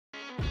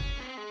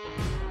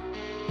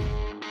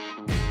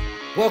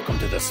Welcome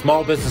to the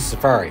Small Business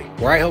Safari,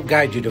 where I help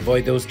guide you to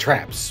avoid those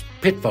traps,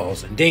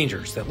 pitfalls, and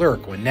dangers that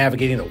lurk when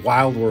navigating the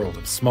wild world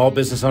of small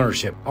business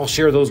ownership. I'll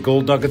share those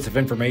gold nuggets of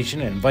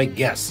information and invite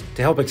guests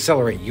to help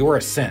accelerate your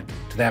ascent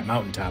to that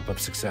mountaintop of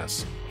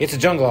success. It's a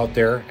jungle out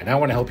there, and I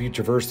want to help you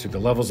traverse through the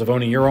levels of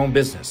owning your own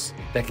business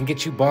that can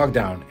get you bogged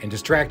down and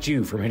distract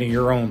you from hitting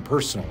your own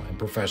personal and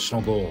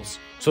professional goals.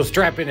 So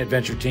strap in,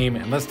 adventure team,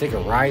 and let's take a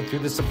ride through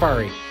the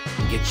safari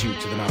and get you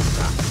to the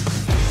mountaintop.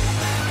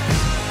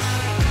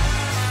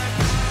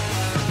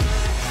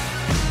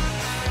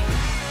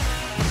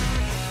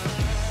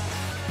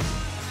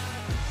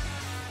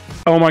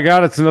 Oh my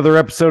God, it's another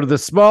episode of the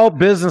Small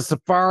Business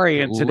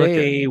Safari. And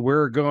today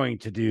we're going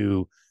to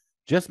do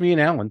just me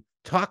and Alan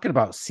talking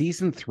about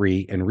season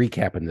 3 and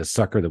recapping this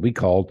sucker that we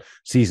called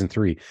season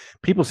 3.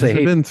 People say, has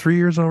it been 3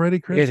 years already,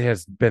 Chris? It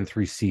has been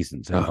 3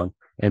 seasons, Alan.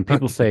 And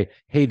people say,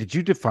 hey, did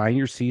you define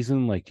your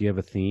season? Like, do you have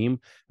a theme?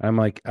 I'm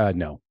like,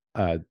 no.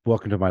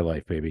 Welcome to my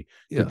life, baby.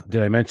 Yeah.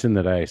 Did I mention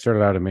that I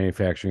started out in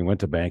manufacturing,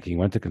 went to banking,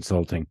 went to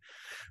consulting,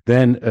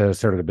 then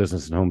started a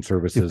business in home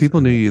services? If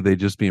people knew you, they'd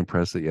just be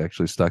impressed that you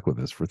actually stuck with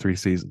us for 3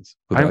 seasons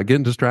without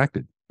getting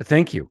distracted.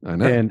 Thank you. I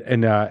know.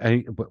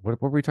 And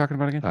what were we talking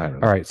about again? I don't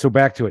know. All right, so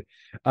back to it.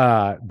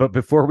 But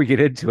before we get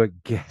into it,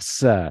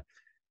 guess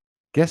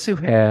who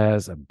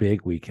has a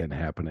big weekend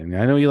happening?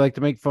 I know you like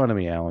to make fun of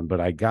me, Alan, but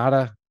I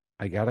gotta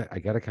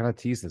kind of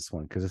tease this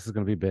one because this is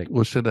gonna be big.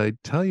 Well, should I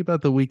tell you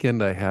about the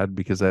weekend I had?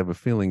 Because I have a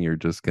feeling you're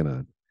just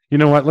gonna. You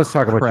know what? Let's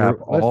talk about crap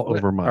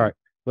over mine. All right.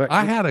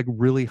 I had a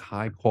really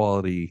high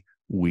quality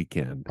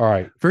weekend. All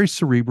right. Very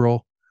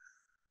cerebral.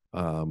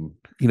 It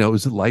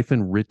was life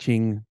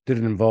enriching. Did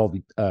it involve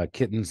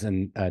kittens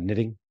and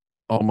knitting?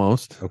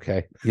 Almost.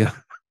 Okay. Yeah.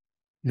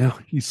 No.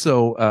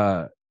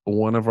 So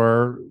one of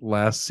our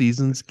last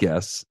season's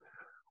guests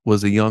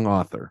was a young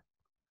author.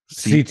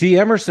 C.T.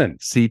 Emerson.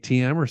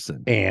 C.T.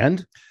 Emerson.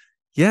 And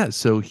yeah,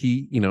 so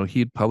he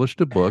had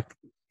published a book.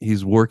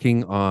 He's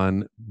working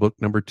on book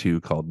number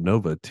 2 called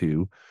Nova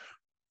 2,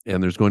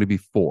 and there's going to be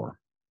 4.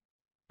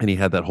 And he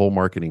had that whole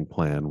marketing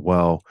plan.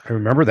 Well, I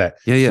remember that.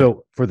 Yeah.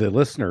 So for the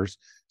listeners,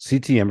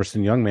 C.T.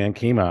 Emerson, young man,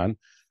 came on.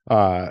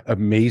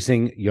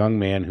 Amazing young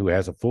man who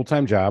has a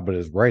full-time job but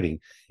is writing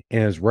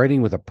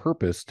with a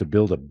purpose to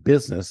build a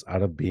business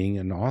out of being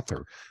an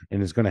author,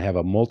 and is going to have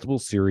a multiple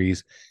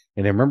series.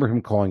 And I remember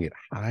him calling it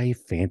high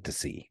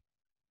fantasy.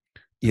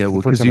 Yeah,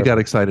 well, because you got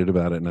excited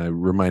about it, and I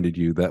reminded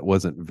you that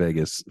wasn't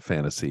Vegas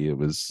fantasy. It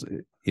was,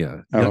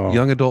 young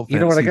adult fantasy. You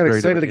know what? I got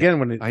excited again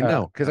when I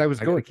know, because I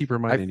was going to keep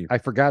reminding you. I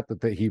forgot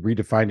that he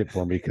redefined it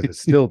for me because it's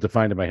still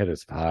defined in my head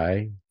as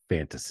high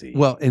fantasy.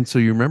 Well, and so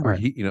you remember, right.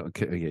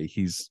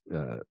 He's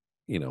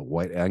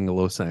white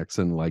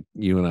Anglo-Saxon like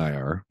you and I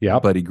are. Yeah,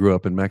 but he grew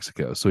up in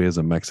Mexico, so he has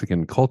a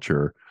Mexican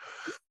culture.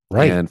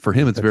 Right. And for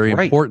him, it's very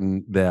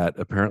important that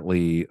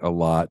apparently a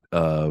lot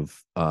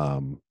of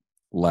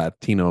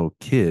Latino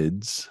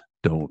kids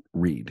don't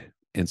read.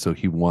 And so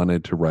he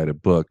wanted to write a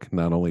book,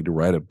 not only to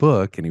write a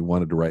book, and he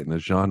wanted to write in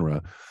this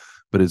genre,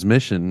 but his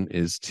mission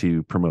is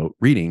to promote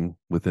reading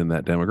within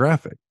that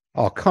demographic.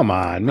 Oh, come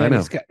on, man. I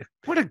know.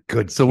 What a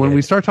good So kid. when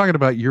we start talking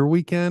about your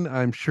weekend,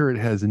 I'm sure it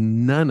has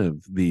none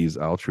of these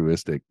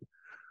altruistic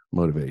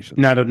motivation.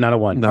 Not a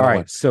one. All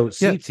right. So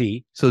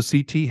CT. So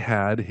CT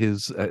had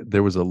his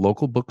there was a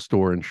local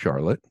bookstore in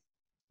Charlotte,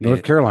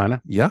 North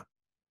Carolina. Yeah.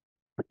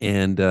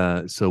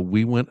 And so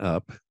we went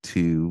up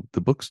to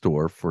the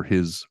bookstore for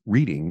his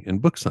reading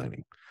and book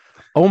signing.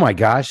 Oh my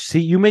gosh. See,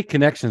 you make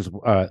connections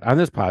on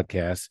this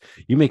podcast.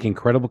 You make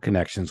incredible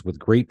connections with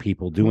great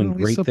people doing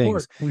great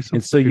things.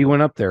 And so you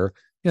went up there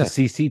to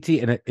see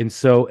CT. And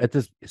so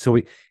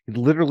we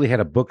literally had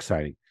a book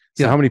signing.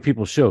 So how many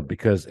people showed?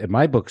 Because at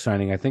my book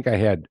signing, I think I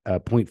had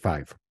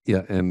 0.5.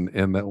 Yeah, and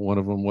that one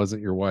of them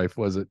wasn't your wife,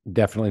 was it?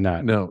 Definitely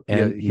not. No,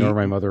 and nor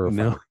my mother or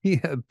father. No, he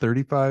had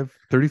 35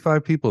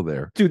 people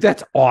there. Dude,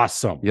 that's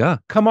awesome. Yeah.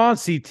 Come on,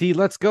 CT.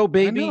 Let's go,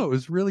 baby. I know, it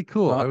was really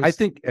cool. I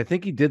think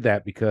he did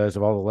that because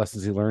of all the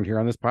lessons he learned here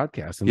on this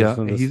podcast.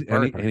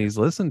 And he's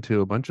listened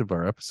to a bunch of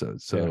our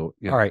episodes. So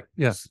All right.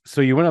 Yeah.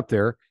 So you went up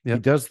there. Yeah. He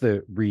does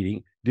the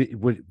reading.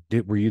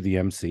 Were you the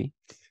MC?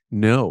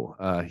 No,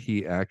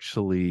 he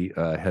actually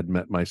had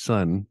met my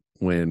son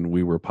when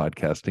we were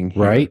podcasting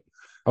here. Right.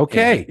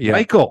 Okay. Yeah.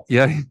 Michael.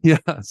 Yeah.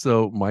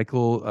 So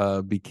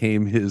Michael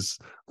became his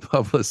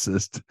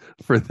publicist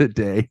for the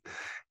day.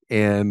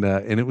 And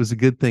it was a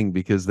good thing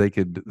because they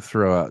could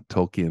throw out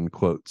Tolkien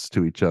quotes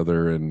to each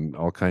other and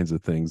all kinds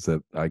of things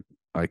that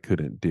I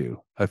couldn't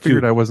do. I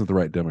figured I wasn't the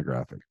right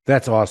demographic.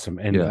 That's awesome.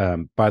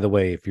 And by the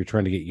way, if you're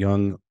trying to get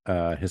young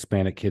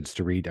Hispanic kids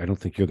to read, I don't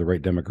think you're the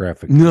right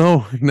demographic.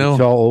 No. It's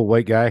all old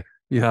white guy.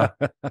 Yeah.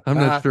 I'm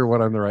not sure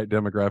what I'm the right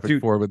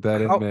demographic for, but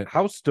that isn't it.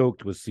 How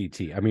stoked was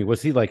CT? I mean,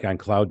 was he like on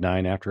cloud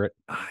 9 after it?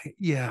 I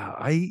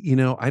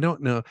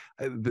don't know.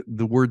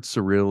 The word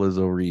surreal is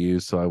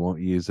overused, so I won't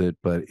use it,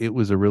 but it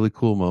was a really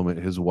cool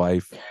moment. His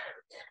wife,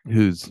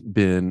 who's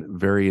been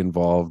very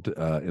involved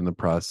in the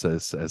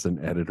process as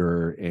an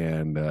editor,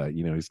 and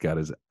he's got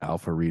his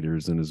alpha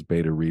readers and his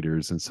beta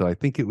readers, and so I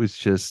think it was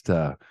just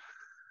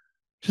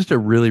just a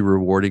really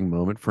rewarding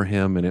moment for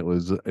him, and it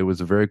was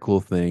a very cool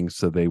thing.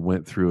 So they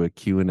went through a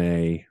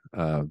Q&A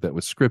that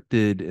was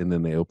scripted, and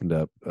then they opened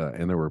up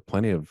and there were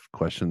plenty of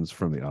questions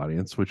from the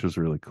audience, which was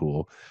really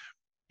cool.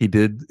 He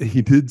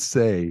did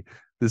say,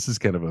 this is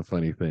kind of a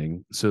funny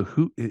thing. So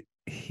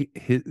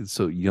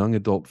so young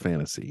adult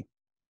fantasy.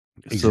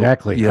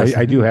 Exactly. So, yes.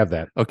 I do have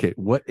that. Okay,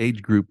 what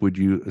age group would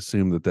you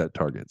assume that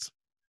targets?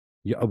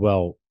 Yeah,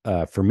 well,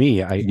 for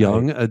me,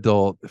 young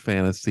adult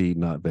fantasy,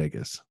 not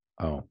Vegas.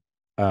 Oh,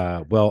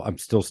 well, I'm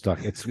still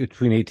stuck. It's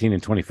between 18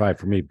 and 25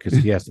 for me because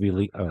he has to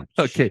be.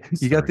 Okay,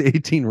 you got the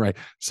 18 right.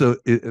 So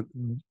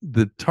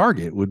the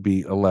target would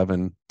be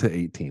 11 to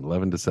 18,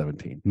 11 to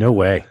 17. No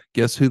way.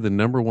 Guess who the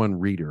number one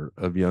reader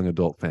of young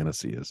adult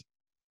fantasy is?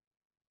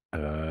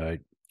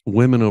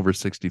 Women over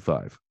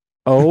 65.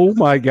 Oh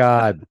my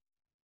God.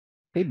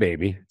 Hey,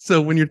 baby.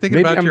 So when you're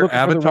thinking about your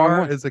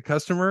avatar as a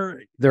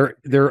customer, they're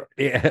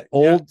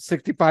old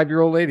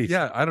 65-year-old ladies.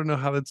 Yeah, I don't know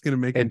how that's going to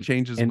make him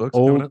change his books.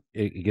 Old,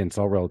 again, it's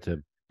all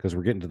relative because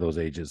we're getting to those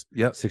ages.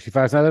 Yep.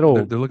 65 is not that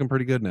old. They're looking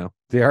pretty good now.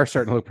 They are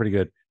starting to look pretty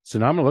good. So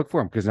now I'm going to look for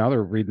them because now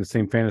they're reading the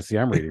same fantasy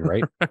I'm reading,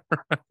 right?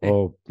 Right.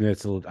 Oh,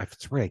 it's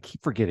right. I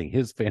keep forgetting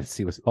his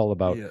fantasy was all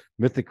about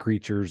mythic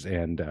creatures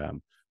and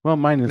well,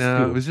 mine is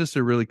no, it was just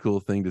a really cool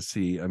thing to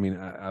see. I mean,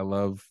 I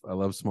love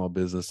small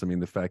business. I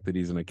mean, the fact that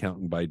he's an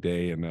accountant by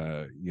day and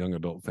a young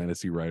adult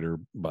fantasy writer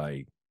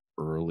by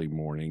early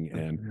morning,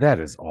 and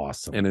that is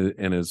awesome.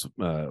 And his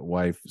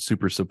wife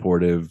super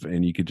supportive,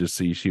 and you could just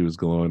see she was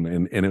glowing,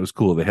 and it was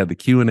cool. They had the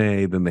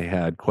Q&A, then they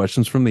had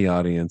questions from the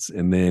audience,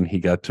 and then he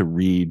got to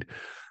read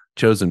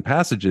chosen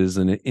passages,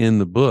 and in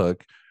the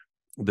book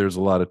there's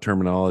a lot of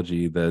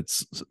terminology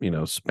that's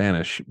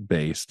Spanish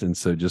based, and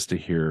so just to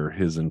hear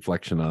his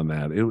inflection on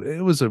that,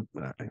 it was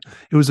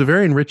a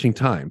very enriching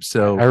time.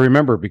 So I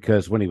remember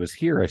because when he was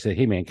here, I said,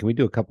 "Hey man, can we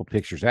do a couple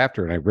pictures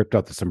after?" And I ripped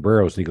out the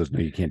sombreros, and he goes,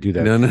 "No, you can't do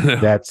that. No.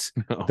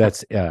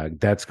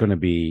 That's going to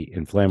be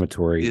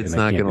inflammatory. It's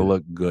not going to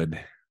look good."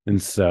 And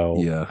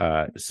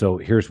so, so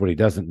here's what he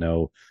doesn't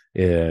know.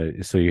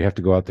 So you have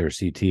to go out there,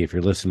 CT, if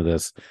you're listening to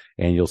this,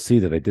 and you'll see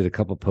that I did a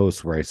couple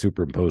posts where I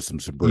superimposed some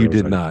sombreros. You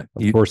did not.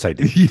 Of course I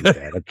did. Do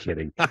that. I'm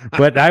kidding.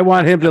 But I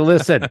want him to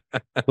listen.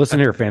 Listen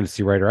here,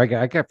 fantasy writer.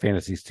 I got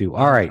fantasies too.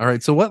 All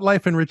right. So what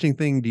life enriching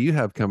thing do you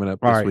have coming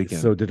up this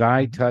weekend? So did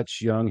I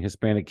touch young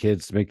Hispanic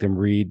kids to make them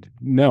read?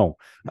 No.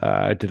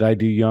 Did I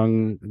do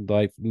young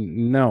life?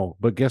 No.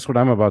 But guess what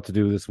I'm about to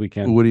do this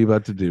weekend? What are you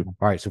about to do?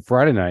 All right. So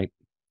Friday night,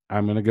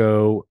 I'm going to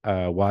go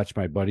watch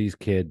my buddy's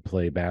kid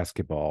play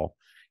basketball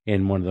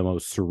in one of the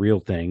most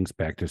surreal things,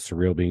 back to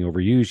surreal being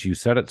overused. You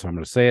said it, so I'm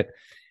going to say it.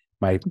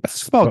 My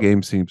basketball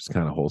game seems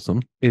kind of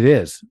wholesome. It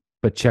is,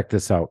 but check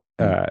this out.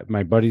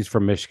 My buddy's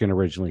from Michigan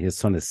originally. His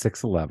son is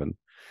 6'11",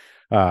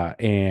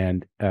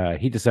 and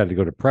he decided to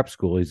go to prep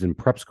school. He's in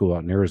prep school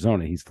out in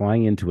Arizona. He's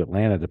flying into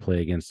Atlanta to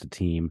play against a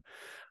team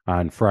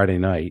on Friday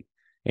night,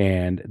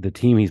 and the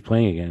team he's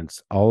playing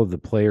against, all of the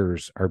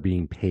players are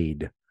being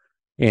paid.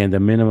 And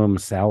the minimum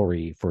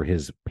salary for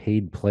his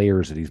paid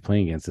players that he's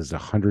playing against is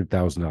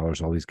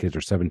 $100,000. All these kids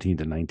are 17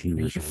 to 19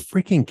 years old.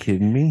 Freaking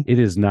kidding me? It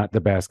is not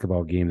the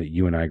basketball game that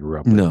you and I grew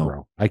up with. No.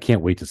 Bro. I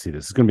can't wait to see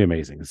this. It's going to be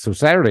amazing. So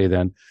Saturday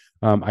then,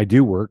 I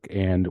do work,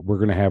 and we're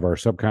going to have our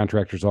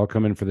subcontractors all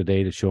come in for the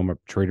day to show them a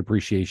trade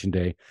appreciation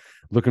day.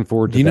 Looking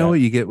forward to that. Do you know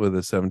what you get with a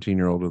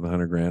 17-year-old with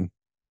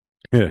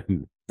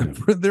 $100,000?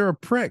 They're a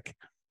prick.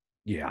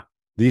 Yeah.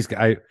 These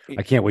guys,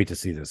 I can't wait to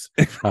see this.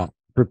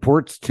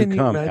 Reports to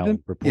come,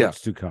 Alan.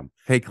 Reports to come.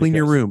 Hey, clean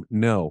your room.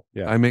 No.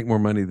 Yeah. I make more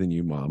money than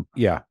you, Mom.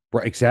 Yeah.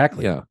 Right.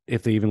 Exactly. Yeah.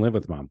 If they even live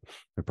with Mom.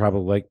 They're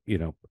probably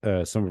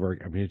like, some of our,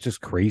 I mean, it's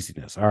just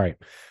craziness. All right.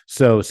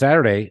 So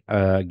Saturday,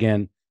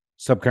 again,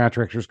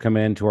 subcontractors come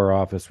into our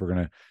office. We're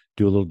going to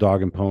do a little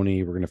dog and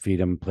pony. We're going to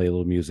feed them, play a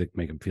little music,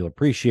 make them feel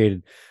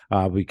appreciated.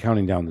 We'll be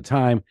counting down the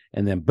time.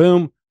 And then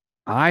boom,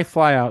 I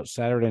fly out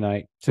Saturday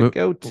night to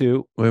go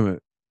to. Wait a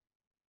minute.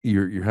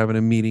 You're having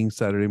a meeting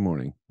Saturday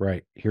morning,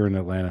 right here in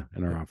Atlanta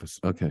in our office.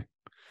 Okay,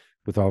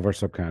 with all of our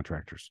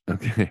subcontractors.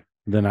 Okay.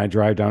 Then I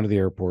drive down to the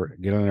airport,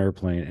 get on an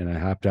airplane, and I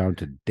hop down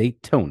to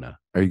Daytona.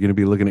 Are you going to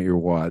be looking at your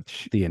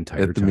watch the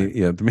entire time?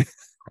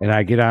 And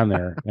I get on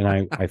there,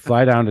 and I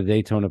fly down to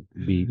Daytona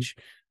Beach.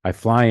 I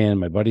fly in.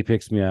 My buddy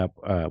picks me up.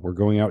 We're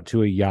going out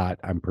to a yacht,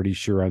 I'm pretty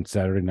sure, on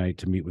Saturday night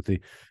to meet with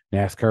the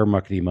NASCAR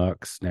muckety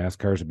mucks.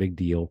 NASCAR is a big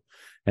deal.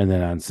 And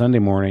then on Sunday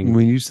morning,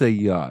 when you say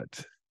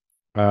yacht.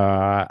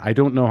 I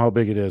don't know how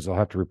big it is. I'll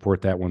have to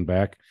report that one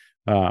back.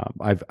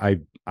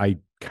 I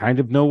kind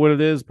of know what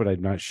it is, but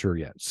I'm not sure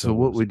yet. So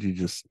what would you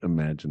just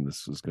imagine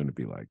this was going to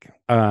be like?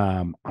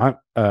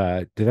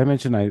 Did I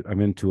mention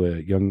I'm into a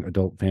young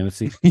adult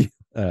fantasy?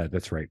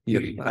 That's right.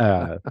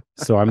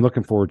 So I'm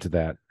looking forward to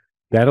that.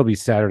 That'll be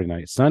Saturday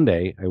night.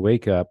 Sunday, I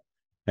wake up,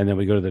 and then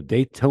we go to the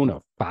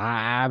Daytona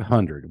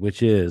 500,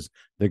 which is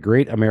the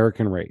Great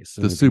American Race.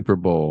 The Super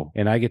Bowl.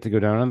 And I get to go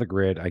down on the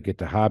grid. I get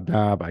to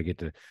hobnob. I get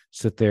to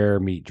sit there,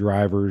 meet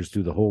drivers,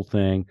 do the whole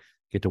thing,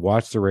 get to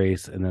watch the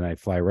race. And then I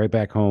fly right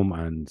back home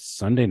on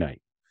Sunday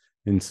night.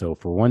 And so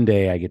for one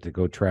day, I get to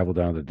go travel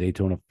down to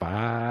Daytona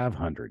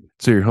 500.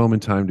 So you're home in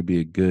time to be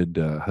a good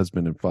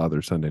husband and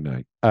father Sunday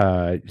night.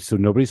 So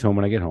nobody's home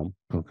when I get home.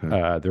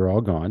 Okay. They're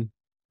all gone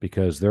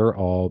because they're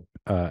all,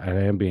 and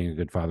I am being a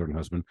good father and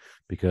husband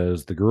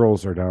because the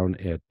girls are down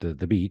at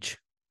the beach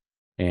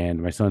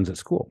and my son's at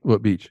school.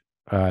 What beach?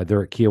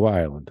 They're at Kiowa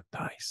Island.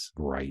 Nice.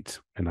 Right.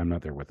 And I'm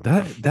not there with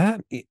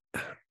them.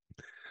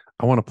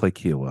 I want to play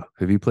Kiowa.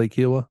 Have you played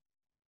Kiowa?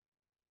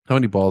 How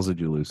many balls did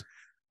you lose?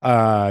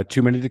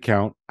 Too many to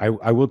count. I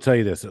will tell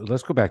you this.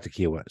 Let's go back to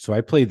Kiowa. So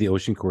I played the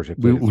ocean course. I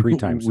played it 3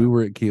 times. We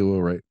were at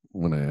Kiowa right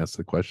when I asked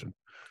the question.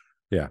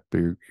 Yeah. But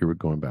you were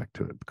going back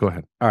to it. Go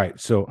ahead. All right.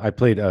 So I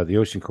played the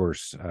ocean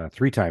course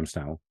 3 times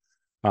now.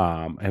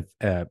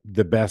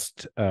 The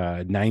best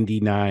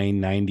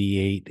 99,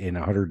 98, and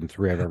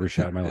 103 I've ever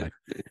shot in my life.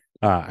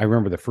 I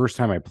remember the first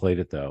time I played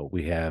it, though,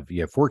 you have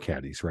 4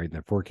 caddies, right? And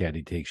that 4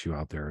 caddy takes you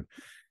out there.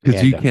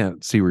 Because you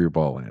can't see where your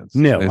ball lands.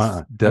 No,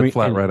 it's dead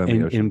flat right on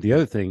the ocean. And the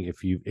other thing,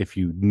 if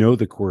you know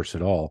the course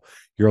at all,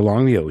 you're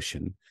along the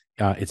ocean.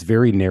 It's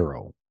very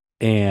narrow,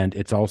 and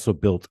it's also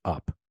built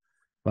up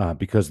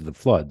because of the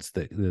floods,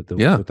 with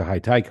the high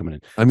tide coming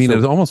in. I mean,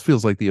 it almost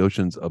feels like the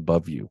ocean's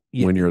above you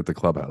when you're at the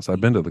clubhouse. I've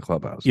been to the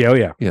clubhouse.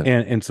 Yeah.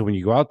 And so when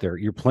you go out there,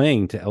 you're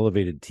playing to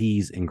elevated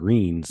tees and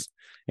greens,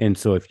 and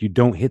so if you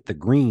don't hit the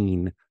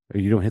green, or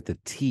you don't hit the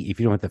tee, if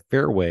you don't hit the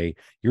fairway,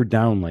 you're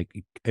down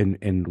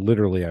and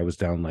literally I was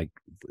down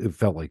it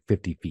felt like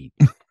 50 feet.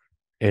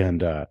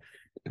 And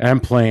I'm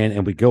playing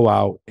and we go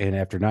out, and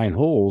after 9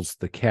 holes,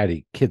 the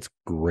kid's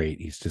great.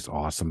 He's just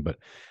awesome. But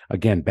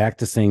again, back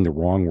to saying the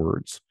wrong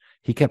words.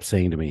 He kept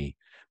saying to me,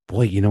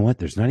 boy, you know what?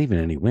 There's not even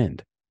any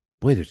wind.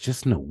 Boy, there's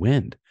just no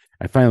wind.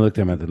 I finally looked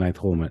at him at the 9th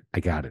hole and went, I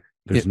got it.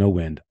 There's no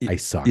wind. I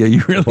suck. Yeah,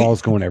 you really. The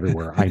ball's going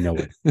everywhere. I know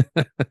it.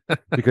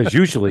 Because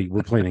usually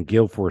we're playing in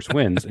gale force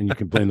winds, and you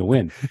can blame the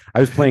wind.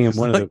 I was playing in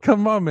one of the.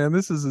 Come on, man!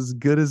 This is as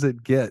good as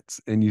it gets,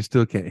 and you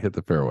still can't hit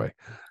the fairway.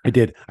 I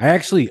did. I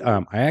actually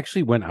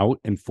went out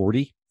in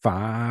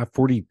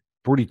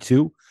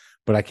 42,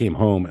 but I came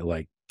home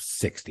at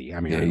 60.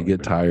 I mean, you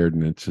get tired,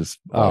 and it's just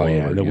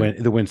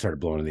the wind started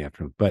blowing in the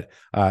afternoon. But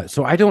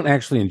so I don't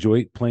actually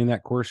enjoy playing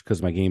that course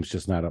because my game's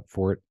just not up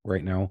for it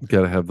right now. You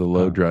got to have the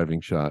low driving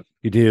shot.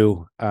 You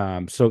do.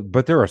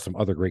 But there are some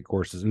other great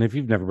courses, and if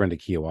you've never been to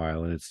Kiowa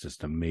Island, it's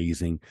just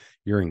amazing.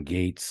 You're in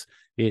Gates.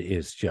 It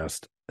is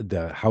just,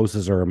 the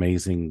houses are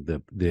amazing.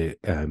 The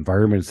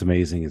environment is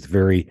amazing. It's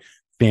very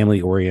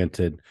family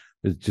oriented.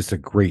 It's just a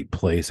great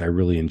place. I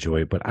really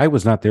enjoy it. But I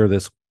was not there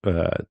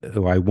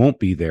I won't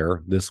be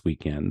there this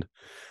weekend.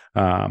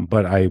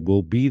 But I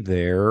will be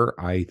there,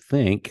 I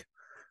think,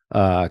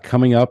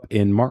 coming up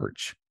in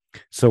March.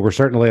 So we're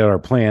starting to lay out our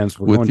plans.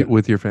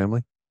 With your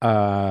family?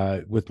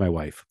 With my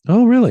wife.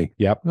 Oh, really?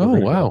 Yep. Oh,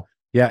 wow.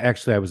 Yeah,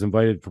 actually, I was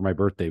invited for my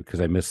birthday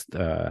because I missed.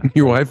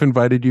 Your wife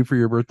invited you for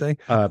your birthday?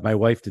 My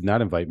wife did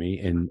not invite me,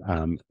 and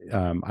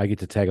I get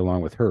to tag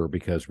along with her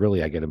because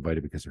really I get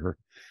invited because of her.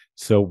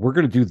 So we're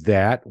going to do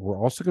that. We're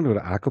also going to go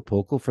to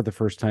Acapulco for the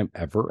first time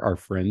ever. Our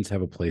friends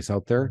have a place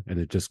out there, and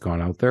they've just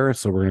gone out there,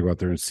 so we're going to go out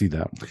there and see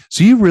them.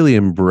 So you really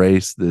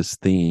embrace this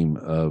theme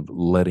of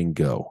letting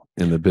go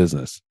in the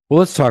business. Well,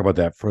 let's talk about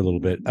that for a little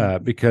bit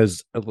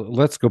because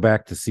let's go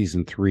back to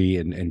season 3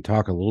 and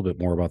talk a little bit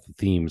more about the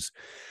themes.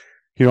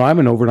 I'm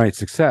an overnight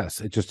success.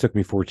 It just took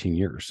me 14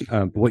 years.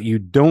 What you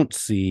don't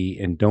see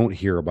and don't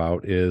hear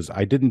about is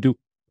I didn't do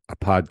a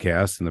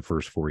podcast in the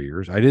first 4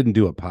 years. I didn't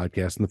do a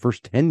podcast in the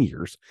first 10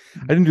 years.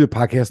 I didn't do a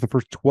podcast in the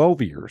first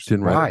 12 years.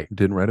 Didn't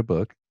write a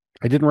book.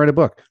 I didn't write a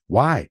book.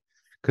 Why?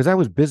 Because I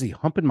was busy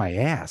humping my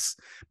ass,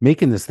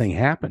 making this thing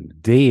happen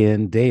day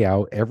in, day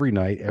out, every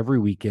night, every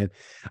weekend.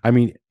 I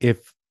mean,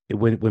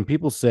 when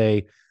people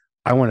say,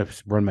 I want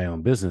to run my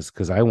own business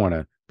because I want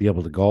to be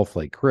able to golf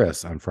like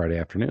Chris on Friday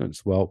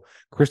afternoons. Well,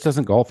 Chris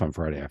doesn't golf on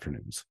Friday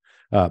afternoons.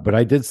 But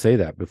I did say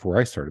that before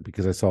I started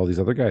because I saw all these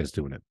other guys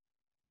doing it.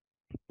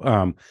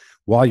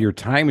 While your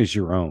time is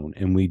your own,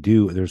 and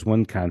there's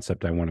one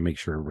concept I want to make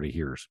sure everybody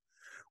hears.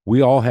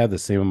 We all have the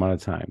same amount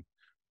of time,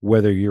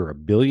 whether you're a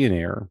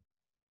billionaire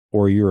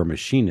or you're a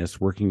machinist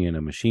working in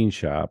a machine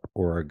shop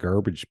or a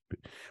garbage.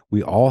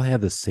 We all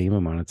have the same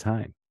amount of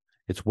time.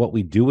 It's what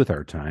we do with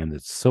our time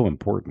that's so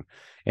important.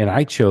 And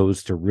I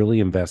chose to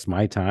really invest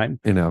my time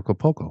in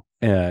Acapulco.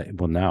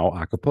 Now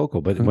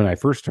Acapulco. But when I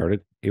first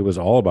started, it was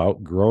all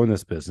about growing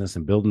this business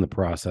and building the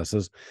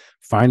processes,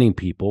 finding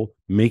people,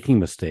 making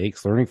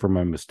mistakes, learning from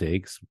my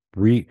mistakes,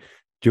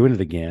 doing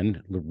it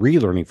again,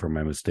 relearning from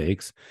my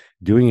mistakes,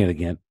 doing it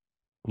again,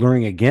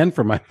 learning again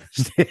from my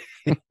mistakes.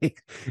 It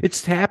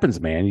just happens,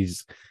 man.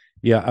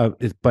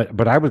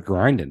 But I was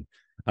grinding.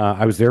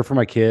 I was there for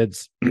my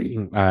kids.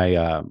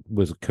 I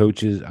was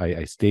coaches.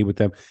 I stayed with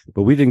them,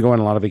 but we didn't go on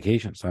a lot of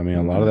vacations. I mean,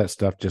 a lot of that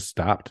stuff just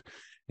stopped.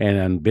 And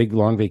on big,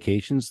 long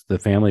vacations, the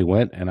family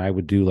went, and I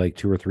would do like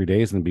 2 or 3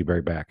 days and be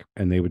right back.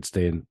 And they would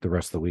stay in the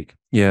rest of the week.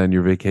 Yeah. And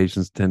your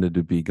vacations tended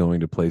to be going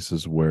to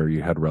places where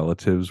you had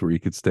relatives where you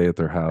could stay at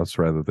their house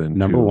rather than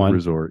number one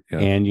resort. Yeah.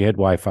 And you had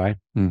Wi-Fi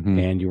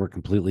and you were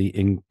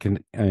completely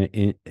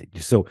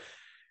so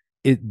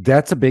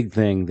That's a big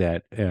thing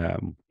that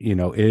it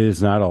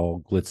is not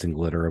all glitz and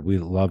glitter. We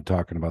love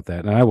talking about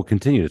that, and I will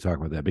continue to talk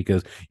about that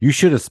because you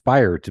should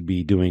aspire to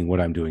be doing what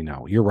I'm doing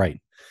now. You're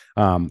right.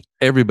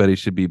 Everybody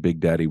should be Big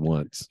Daddy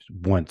once.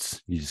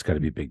 Once you just got to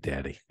be Big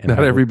Daddy. And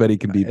not everybody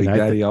can be Big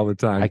Daddy all the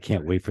time. I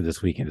can't wait for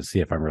this weekend to see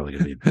if I'm really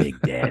going to be Big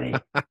Daddy.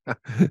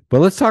 But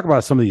let's talk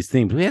about some of these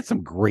themes. We had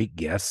some great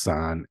guests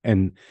on,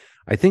 and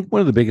I think one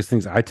of the biggest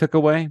things I took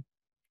away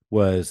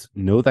was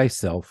know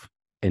thyself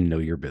and know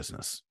your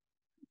business.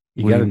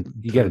 You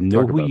got to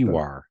know who you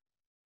are,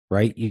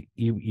 right?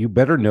 You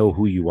better know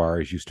who you are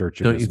as you start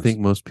your business. Don't you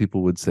think most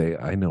people would say,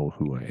 I know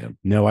who I am?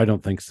 No, I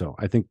don't think so.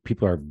 I think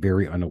people are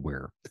very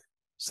unaware.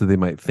 So they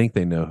might think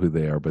they know who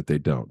they are, but they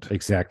don't.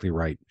 Exactly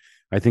right.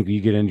 I think when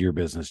you get into your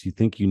business, you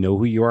think you know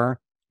who you are.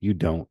 You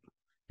don't.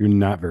 You're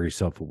not very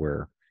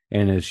self-aware.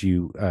 And as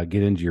you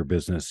get into your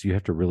business, you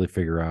have to really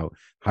figure out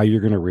how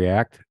you're going to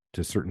react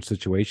to certain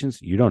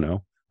situations. You don't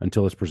know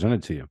until it's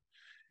presented to you.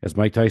 As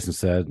Mike Tyson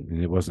said,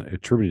 and it wasn't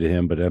attributed to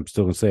him, but I'm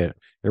still going to say it.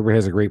 Everybody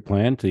has a great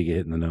plan until you get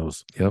hit in the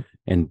nose. Yep.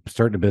 And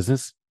starting a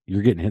business,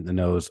 you're getting hit in the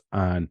nose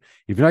if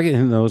you're not getting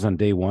hit in the nose on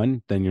day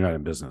one, then you're not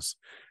in business.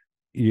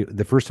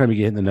 The first time you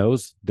get hit in the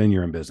nose, then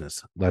you're in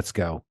business. Let's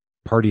go.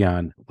 Party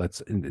on.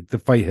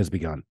 The fight has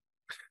begun.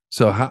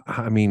 So,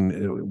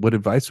 what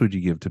advice would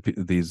you give to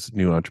these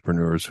new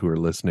entrepreneurs who are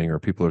listening or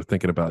people who are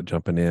thinking about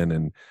jumping in?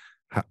 And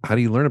how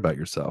do you learn about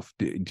yourself?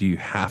 Do you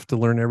have to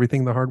learn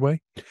everything the hard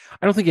way?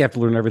 I don't think you have to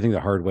learn everything the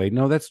hard way.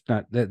 No, that's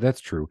not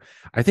that's true.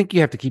 I think you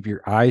have to keep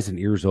your eyes and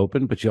ears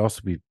open, but you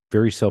also be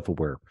very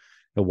self-aware.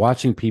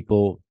 Watching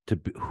people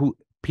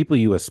people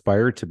you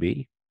aspire to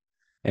be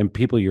and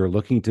people you're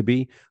looking to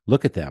be,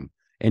 look at them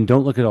and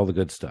don't look at all the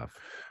good stuff.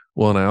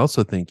 Well, and I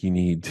also think you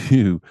need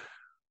to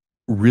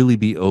really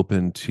be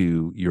open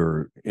to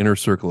your inner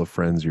circle of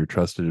friends, your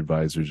trusted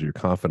advisors, your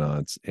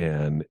confidants,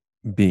 and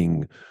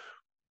being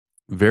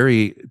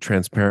very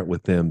transparent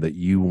with them that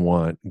you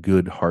want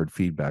good, hard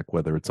feedback,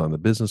 whether it's on the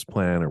business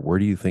plan or where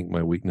do you think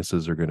my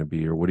weaknesses are going to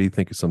be, or what do you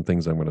think of some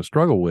things I'm going to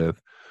struggle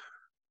with?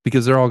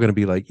 Because they're all going to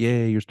be like,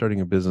 yeah, you're starting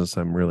a business.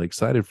 I'm really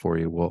excited for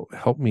you. Well,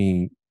 help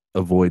me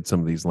avoid some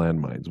of these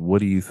landmines. What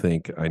do you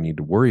think I need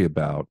to worry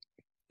about?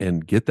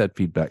 And get that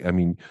feedback. I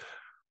mean,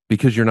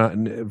 because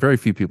very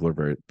few people are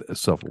very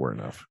self-aware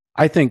enough.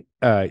 I think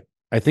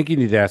you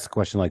need to ask a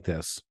question like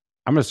this.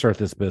 I'm going to start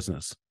this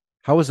business.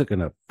 How is it going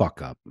to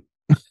fuck up?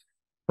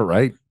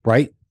 Right.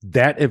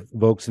 That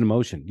evokes an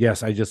emotion.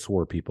 Yes, I just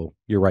swore, people.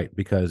 You're right.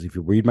 Because if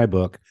you read my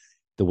book,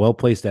 the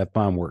well-placed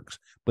F-bomb works.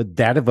 But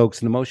that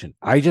evokes an emotion.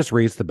 I just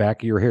raised the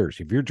back of your hairs.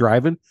 If you're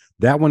driving,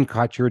 that one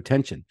caught your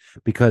attention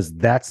because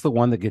that's the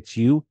one that gets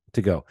you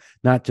to go.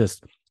 Not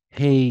just,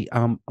 hey,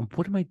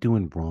 what am I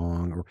doing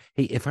wrong? Or,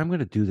 hey, if I'm going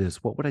to do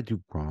this, what would I do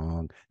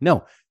wrong?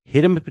 No,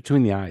 hit them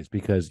between the eyes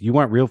because you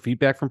want real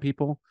feedback from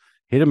people.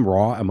 Hit them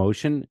raw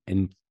emotion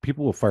and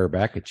people will fire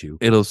back at you.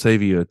 It'll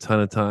save you a ton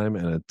of time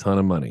and a ton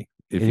of money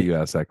if you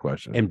ask that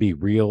question. And be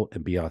real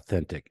and be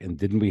authentic. And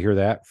didn't we hear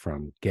that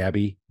from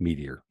Gabby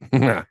Meteor?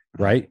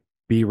 Right?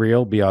 Be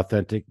real, be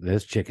authentic.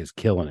 This chick is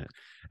killing it.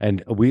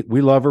 And we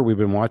love her. We've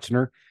been watching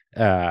her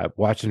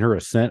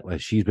ascent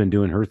as she's been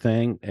doing her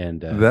thing.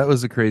 And that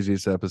was the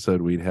craziest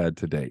episode we'd had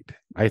to date.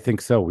 I think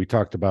so. We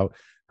talked about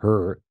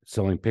her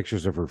selling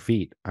pictures of her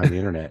feet on the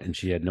internet, and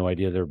she had no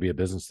idea there would be a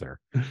business there.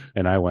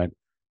 And I went,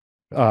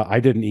 I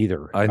didn't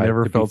either. I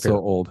never felt so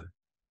old.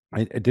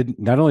 I didn't.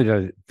 Not only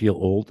did I feel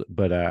old,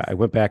 but I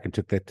went back and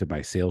took that to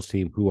my sales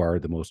team, who are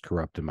the most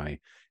corrupt in my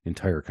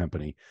entire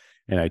company,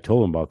 and I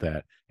told them about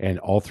that, and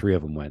all three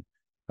of them went,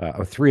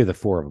 or three of the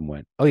four of them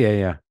went, oh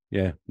yeah,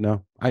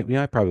 no, I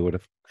probably would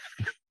have.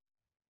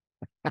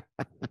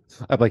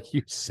 I'm like,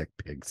 you sick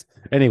pigs.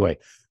 Anyway,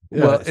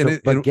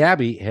 but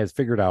Gabby has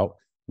figured out,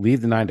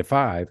 leave the 9 to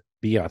 5,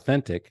 be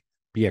authentic,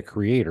 be a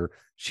creator.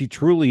 She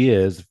truly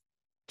is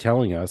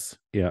telling us,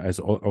 as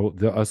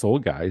us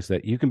old guys,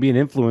 that you can be an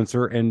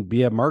influencer and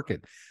be a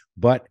market,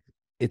 but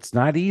it's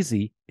not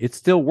easy. It's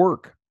still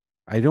work.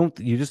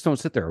 You just don't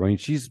sit there.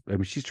 She's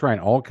trying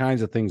all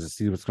kinds of things to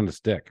see what's going to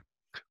stick.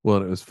 Well,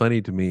 and it was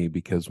funny to me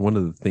because one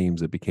of the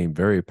themes that became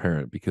very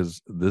apparent,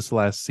 because this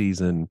last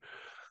season,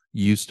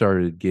 you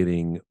started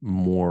getting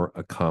more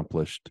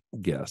accomplished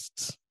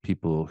guests,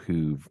 people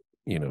who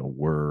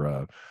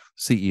were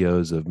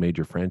CEOs of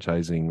major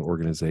franchising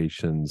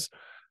organizations,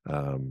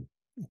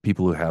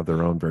 people who have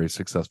their own very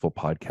successful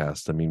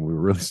podcasts. I mean, we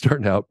were really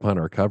starting out on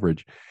our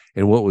coverage.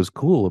 And what was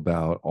cool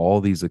about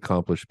all these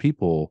accomplished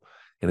people,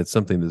 and it's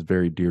something that's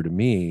very dear to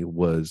me,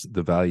 was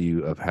the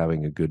value of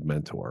having a good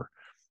mentor.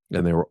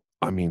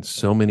 And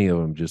so many of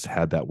them just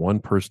had that one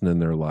person in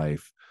their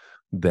life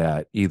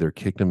that either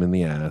kicked them in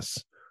the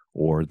ass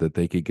or that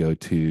they could go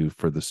to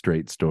for the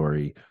straight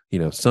story,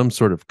 some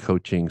sort of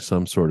coaching,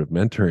 some sort of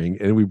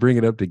mentoring. And we bring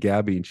it up to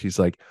Gabby and she's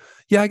like,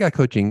 yeah, I got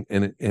coaching.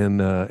 And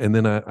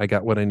then I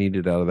got what I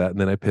needed out of that. And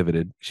then I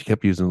pivoted. She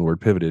kept using the word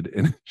pivoted,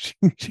 and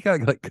she got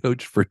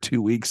coached for 2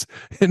 weeks.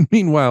 And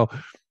meanwhile,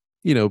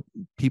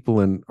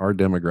 people in our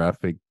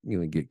demographic,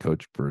 get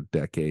coached for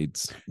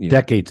decades.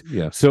 Decades.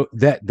 Yeah. So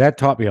that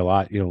taught me a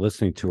lot,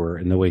 listening to her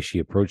and the way she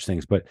approached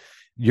things. But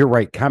you're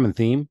right. Common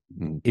theme.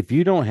 If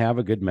you don't have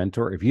a good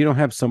mentor, if you don't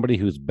have somebody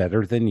who's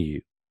better than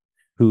you,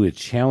 who is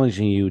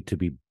challenging you to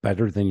be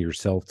better than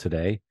yourself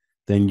today,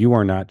 then you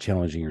are not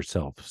challenging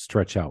yourself.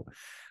 Stretch out.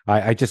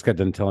 I just got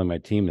done telling my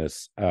team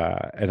this,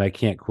 and I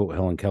can't quote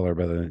Helen Keller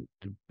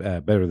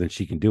better than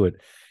she can do it,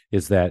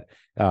 is that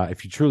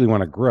if you truly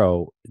want to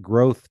grow,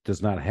 growth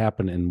does not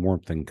happen in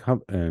warmth and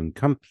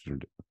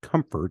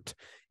comfort.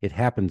 It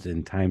happens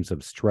in times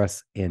of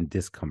stress and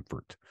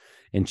discomfort.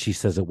 And she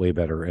says it way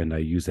better, and I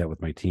use that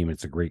with my team.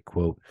 It's a great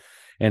quote.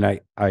 And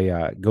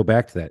I go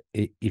back to that.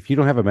 If you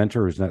don't have a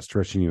mentor who's not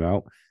stressing you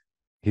out,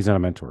 he's not a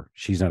mentor.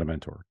 She's not a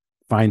mentor.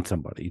 Find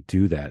somebody,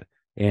 do that.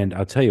 And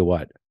I'll tell you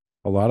what,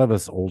 a lot of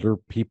us older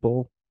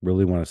people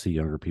really want to see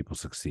younger people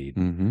succeed.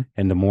 Mm-hmm.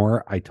 And the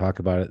more I talk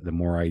about it, the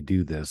more I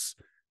do this.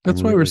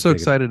 That's why we're so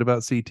excited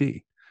about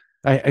CT.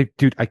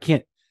 Dude, I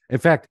can't. In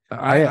fact,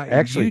 I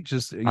actually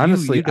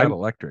honestly, you got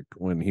electric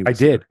when he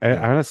was I did.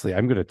 Yeah. Honestly,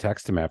 I'm going to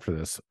text him after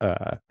this,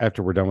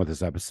 after we're done with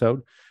this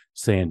episode,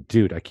 saying,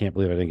 dude, I can't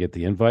believe I didn't get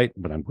the invite,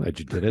 but I'm glad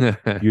you did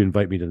it. You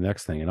invite me to the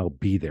next thing and I'll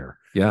be there.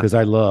 Yeah. Because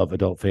I love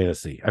adult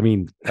fantasy. I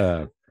mean,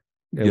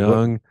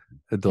 young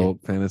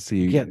adult fantasy.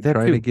 Yeah,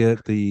 trying to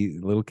get the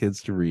little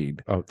kids to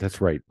read. Oh,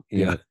 that's right.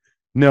 Yeah.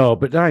 No,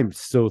 but I'm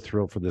so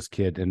thrilled for this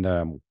kid.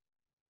 And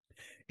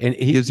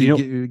he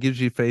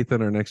gives you faith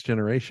in our next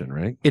generation,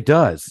 right? It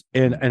does.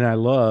 And I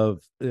love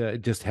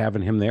just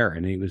having him there.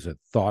 And he was a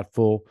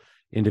thoughtful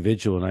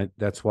individual. And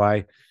that's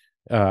why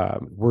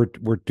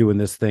we're doing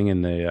this thing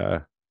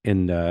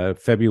in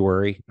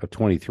February of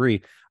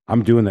 23.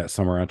 I'm doing that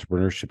Summer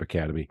Entrepreneurship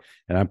Academy,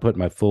 and I'm putting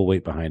my full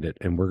weight behind it.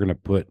 And we're going to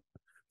put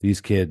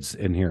these kids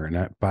in here,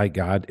 and by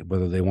God,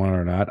 whether they want it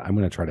or not, I'm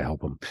going to try to help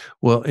them.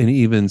 Well, and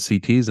even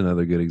CT is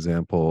another good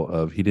example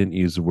of, he didn't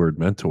use the word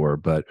mentor,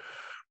 but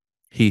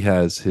he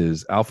has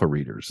his alpha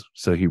readers.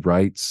 So he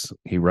writes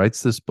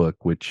this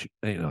book, which,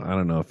 I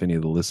don't know if any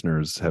of the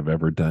listeners have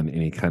ever done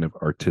any kind of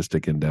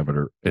artistic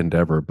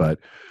endeavor, but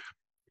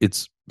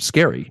it's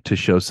scary to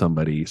show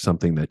somebody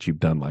something that you've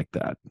done like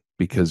that,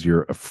 because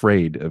you're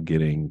afraid of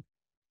getting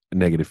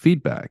negative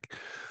feedback.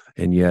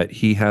 And yet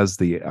he has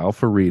the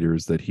alpha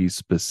readers that he's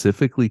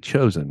specifically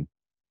chosen.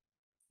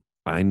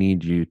 I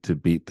need you to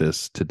beat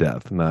this to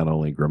death, not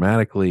only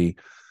grammatically,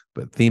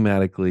 but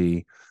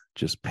thematically,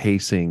 just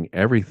pacing,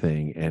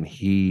 everything. And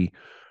he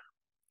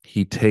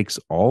takes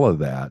all of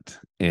that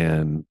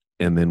and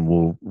then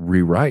we'll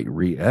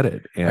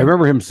re-edit. And I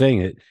remember him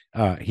saying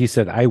it. He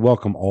said, I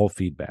welcome all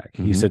feedback.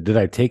 Mm-hmm. He said, did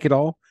I take it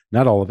all?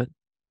 Not all of it,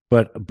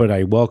 but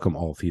I welcome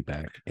all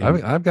feedback.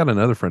 And I've got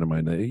another friend of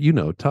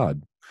mine,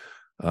 Todd.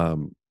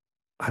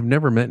 I've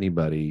never met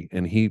anybody,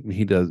 and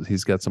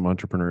he's got some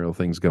entrepreneurial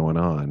things going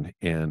on,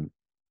 and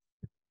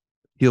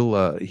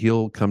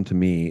he'll come to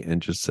me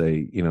and just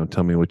say,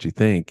 tell me what you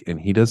think. And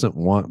he doesn't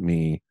want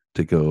me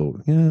to go,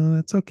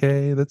 that's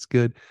okay, that's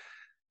good.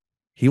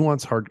 He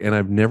wants hard, and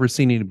I've never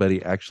seen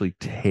anybody actually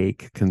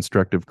take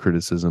constructive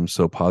criticism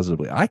so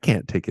positively. I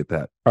can't take it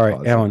that. All right,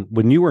 positive. Alan,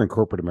 when you were in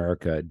corporate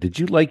America, did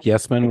you like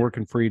yes men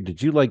working for you?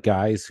 Did you like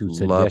guys who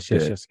said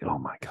yes? Oh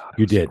my God.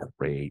 You did.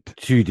 Great.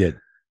 You did.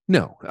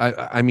 No,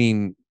 I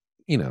mean,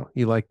 you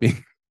like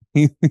being,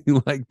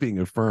 you like being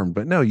affirmed,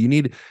 but no,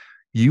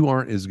 you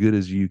aren't as good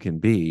as you can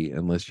be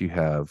unless you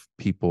have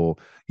people.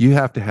 You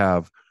have to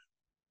have,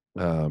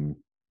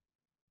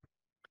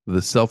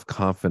 the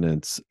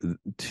self-confidence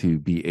to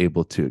be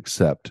able to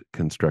accept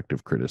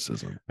constructive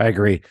criticism. I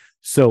agree.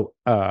 So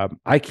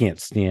I can't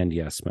stand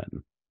yes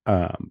men.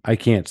 I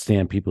can't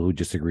stand people who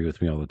disagree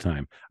with me all the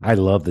time. I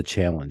love the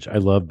challenge. I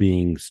love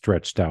being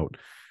stretched out.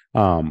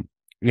 And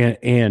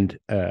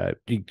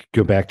you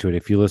go back to it.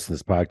 If you listen to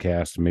this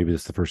podcast, maybe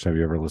this is the first time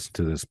you ever listened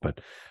to this,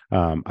 but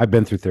I've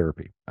been through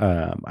therapy.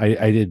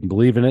 I didn't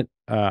believe in it,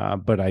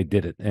 but I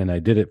did it. And I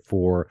did it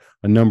for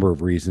a number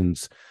of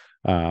reasons.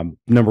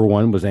 Number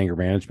one was anger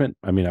management.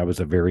 I mean, I was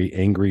a very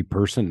angry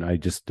person. I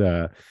just,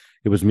 it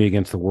was me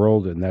against the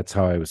world. And that's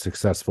how I was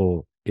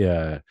successful,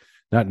 not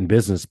in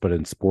business, but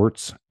in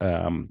sports.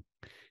 I'm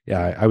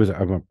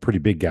a pretty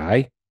big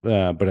guy,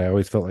 but I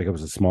always felt like I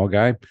was a small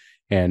guy.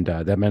 And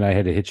that meant I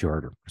had to hit you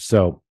harder.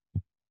 So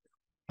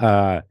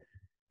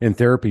in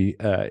therapy,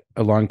 a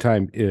long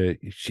time,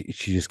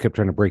 she just kept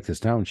trying to break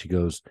this down. She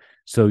goes,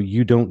 so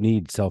you don't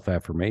need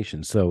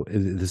self-affirmation. So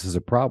this is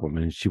a problem.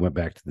 And she went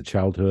back to the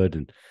childhood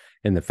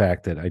and the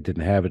fact that I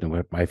didn't have it.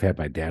 And I've had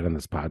my dad on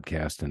this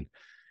podcast.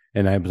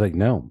 And I was like,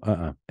 no.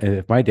 And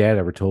if my dad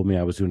ever told me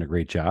I was doing a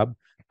great job,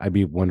 I'd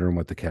be wondering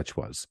what the catch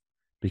was,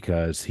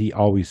 because he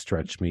always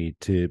stretched me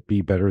to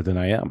be better than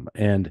I am.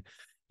 And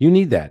you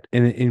need that.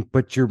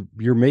 But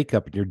your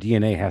makeup and your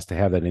DNA has to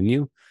have that in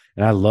you.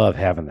 And I love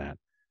having that.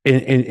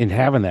 And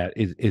having that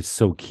is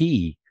so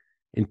key,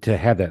 and to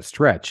have that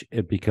stretch,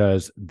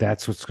 because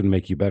that's what's going to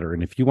make you better.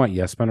 And if you want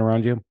yes men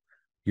around you,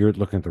 you're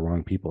looking at the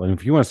wrong people. And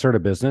if you want to start a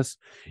business,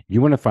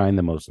 you want to find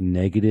the most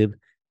negative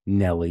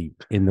Nelly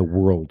in the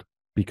world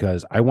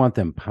because I want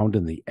them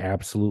pounding the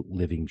absolute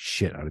living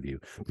shit out of you.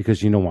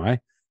 Because you know why?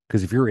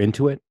 Because if you're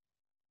into it,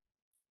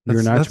 you're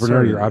an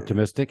entrepreneur, you're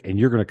optimistic, and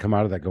you're going to come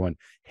out of that going,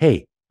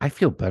 hey, I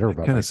feel better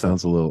about myself. Kind of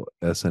sounds a little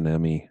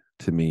S&M-y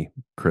to me,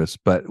 Chris,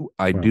 but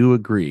I do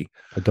agree.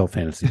 Adult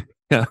fantasy.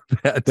 Yeah,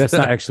 that's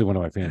not actually one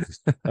of my fantasies,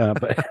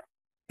 but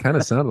kind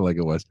of sounded like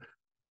it was.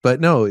 But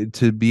no,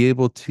 to be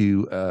able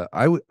to,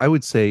 I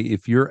would say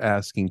if you're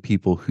asking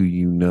people who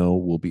you know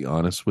will be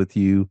honest with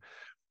you,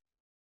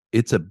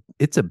 it's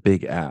a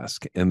big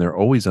ask, and they're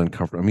always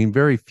uncomfortable. I mean,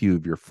 very few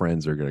of your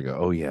friends are going to go,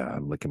 "Oh yeah,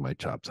 I'm licking my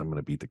chops. I'm going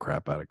to beat the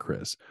crap out of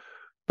Chris."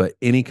 But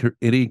any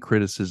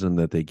criticism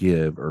that they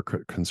give or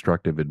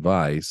constructive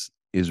advice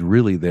is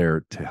really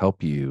there to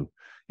help you.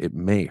 It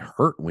may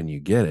hurt when you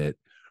get it,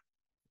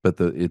 but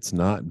it's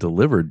not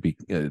delivered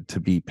to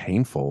be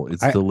painful.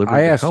 It's delivered.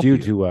 I asked you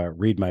to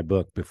read my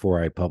book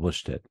before I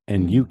published it,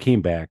 and you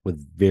came back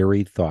with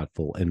very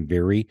thoughtful and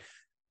very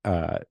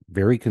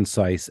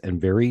concise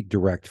and very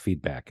direct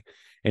feedback,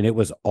 and it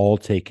was all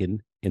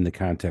taken in the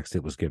context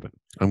it was given.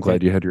 I'm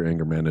glad you had your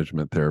anger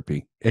management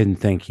therapy, and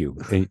thank you.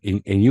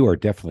 And you are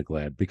definitely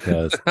glad,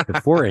 because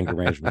before anger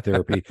management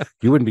therapy,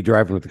 you wouldn't be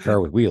driving with the car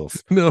with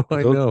wheels. No,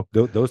 I know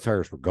those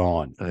tires were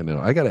gone. I know.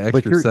 I got an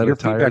extra set of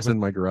tires in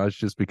my garage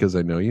just because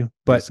I know you.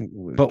 But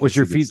was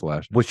your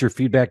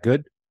feedback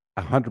good?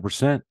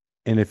 100%.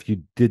 And if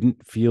you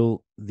didn't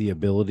feel the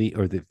ability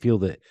or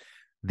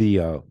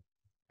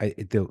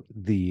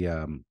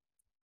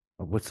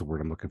what's the word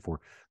I'm looking for?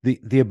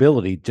 The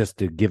ability just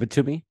to give it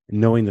to me,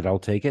 knowing that I'll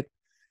take it.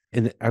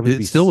 And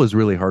it still was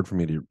really hard for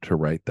me to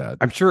write that.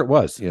 I'm sure it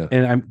was. Yeah.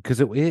 And because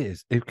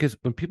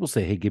when people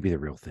say, hey, give me the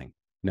real thing.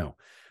 No,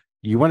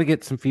 you want to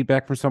get some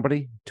feedback from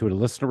somebody to a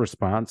listener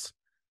response.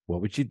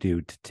 What would you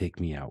do to take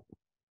me out?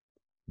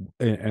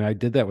 And I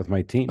did that with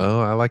my team.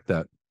 Oh, I like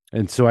that.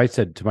 And so I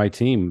said to my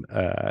team,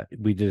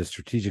 we did a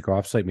strategic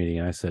offsite meeting,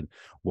 and I said,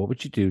 what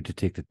would you do to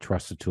take the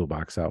trusted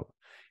toolbox out?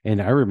 And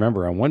I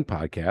remember on one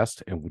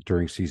podcast and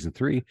during season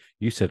 3,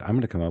 you said, I'm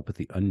going to come up with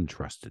the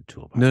untrusted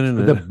toolbox. No.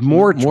 The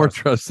more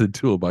trusted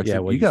toolbox. Yeah,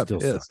 well, you got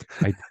pissed.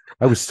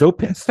 I was so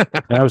pissed.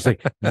 And I was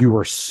like, you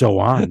were so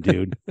on,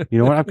 dude. You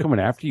know what? I'm coming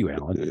after you,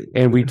 Alan.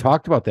 And we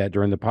talked about that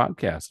during the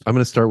podcast. I'm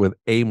going to start with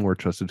a more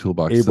trusted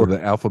toolbox so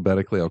that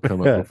alphabetically I'll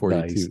come up before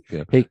nice. you too.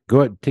 Yeah. Hey,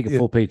 go ahead. Take a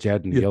full page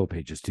ad in the yellow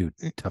pages, dude.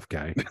 Tough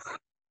guy.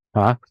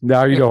 Huh?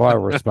 Now you know how I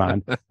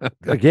respond.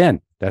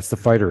 Again, that's the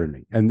fighter in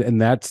me. And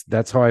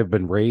that's how I've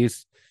been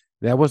raised.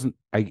 That wasn't,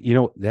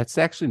 that's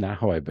actually not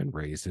how I've been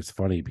raised. It's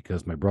funny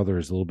because my brother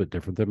is a little bit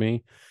different than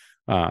me.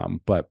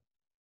 But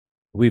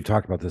we've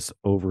talked about this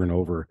over and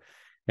over.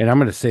 And I'm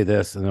going to say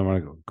this, and then I'm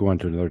going to go on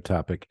to another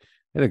topic.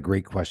 I had a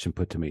great question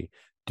put to me.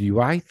 Do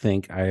I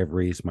think I have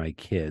raised my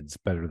kids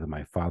better than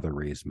my father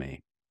raised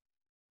me?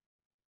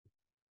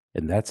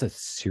 And that's a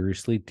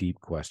seriously deep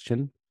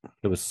question.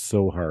 It was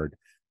so hard.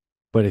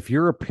 But if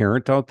you're a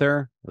parent out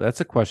there,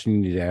 that's a question you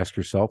need to ask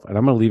yourself. And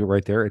I'm going to leave it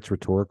right there. It's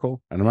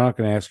rhetorical. And I'm not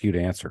going to ask you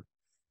to answer,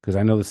 because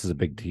I know this is a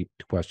big, deep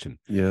question.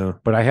 Yeah.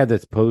 But I had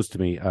this posed to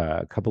me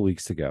a couple of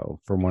weeks ago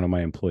from one of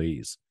my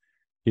employees.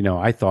 He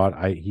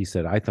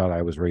said, I thought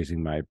I was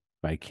raising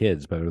my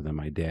kids better than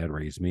my dad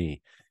raised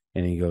me.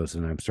 And he goes,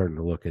 and I'm starting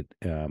to look at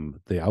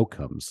the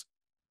outcomes.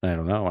 I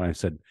don't know. And I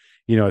said,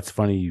 it's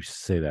funny you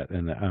say that.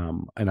 And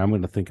I'm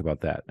going to think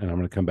about that. And I'm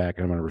going to come back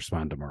and I'm going to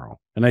respond tomorrow.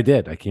 And I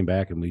did. I came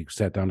back and we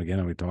sat down again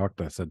and we talked.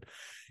 I said,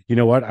 you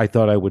know what? I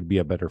thought I would be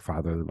a better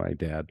father than my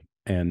dad.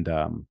 And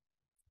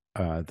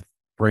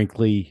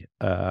frankly,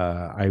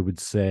 I would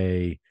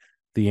say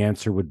the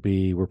answer would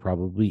be we're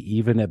probably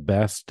even at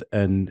best.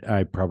 And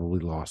I probably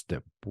lost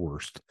at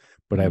worst,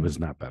 but I was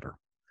not better.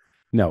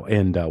 No.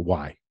 And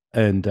why?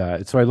 And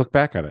so I look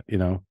back on it,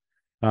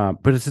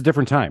 but it's a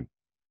different time.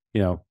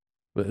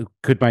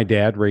 Could my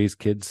dad raise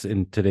kids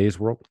in today's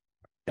world?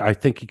 I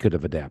think he could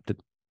have adapted,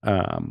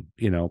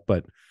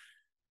 but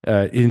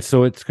and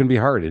so it's going to be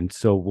hard. And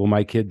so will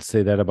my kids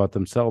say that about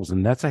themselves?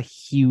 And that's a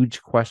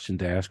huge question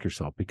to ask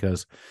yourself,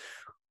 because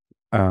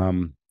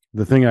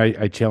the thing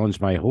I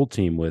challenge my whole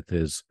team with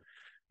is,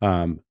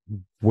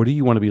 what do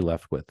you want to be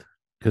left with?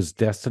 Because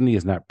destiny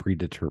is not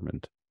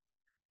predetermined.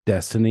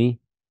 Destiny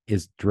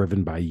is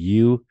driven by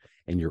you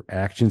and your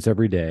actions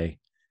every day.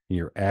 And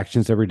your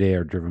actions every day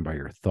are driven by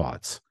your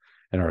thoughts.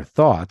 And our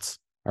thoughts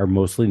are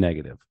mostly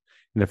negative.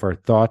 And if our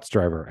thoughts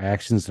drive our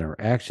actions, and our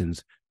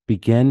actions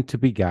begin to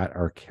beget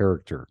our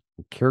character.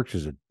 Character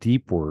is a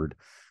deep word.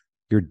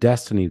 Your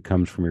destiny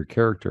comes from your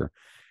character.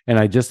 And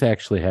I just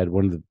actually had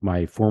one of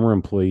my former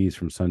employees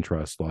from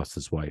SunTrust lost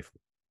his wife.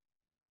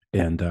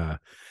 And I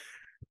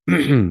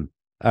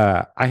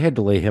had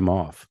to lay him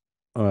off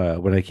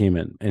when I came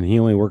in. And he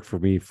only worked for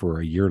me for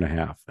a year and a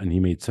half. And he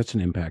made such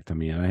an impact on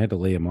me. And I had to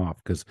lay him off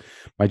because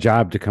my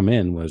job to come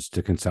in was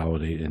to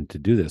consolidate and to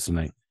do this. And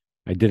I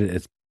did it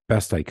as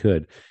best I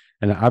could.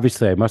 And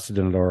obviously I must have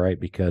done it all right,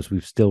 because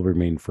we've still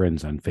remained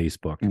friends on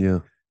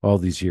Facebook all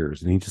these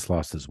years. And he just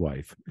lost his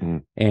wife.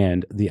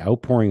 And the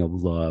outpouring of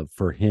love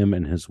for him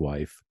and his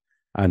wife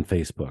on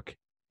Facebook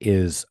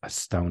is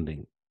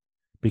astounding,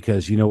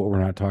 because you know what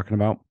we're not talking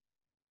about?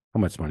 How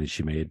much money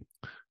she made.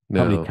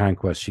 how many No.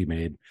 conquests she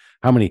made,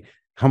 how many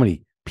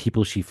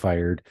people she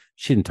fired.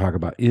 She didn't talk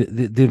about it.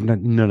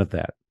 None of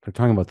that. They're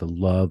talking about the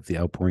love, the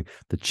outpouring,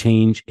 the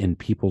change in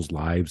people's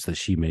lives that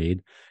she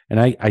made. And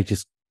I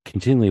just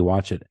continually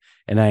watch it.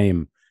 And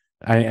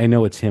I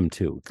know it's him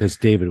too, because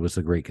David was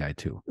a great guy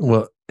too.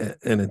 Well,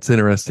 and it's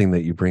interesting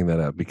that you bring that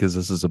up, because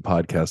this is a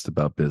podcast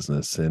about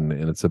business, and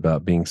it's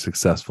about being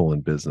successful in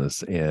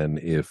business. And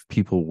if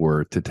people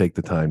were to take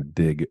the time to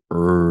dig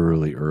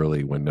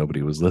early when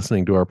nobody was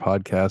listening to our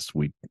podcast,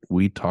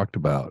 we talked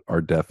about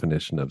our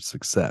definition of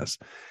success,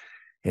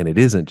 and it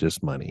isn't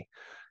just money.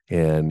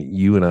 And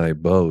you and I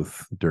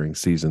both during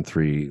season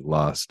 3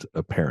 lost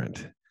a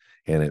parent,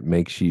 and it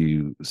makes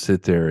you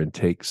sit there and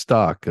take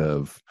stock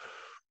of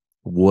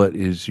what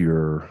is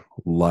your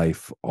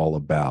life all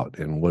about,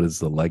 and what is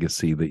the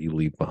legacy that you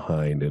leave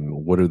behind, and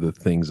what are the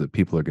things that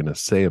people are going to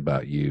say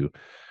about you.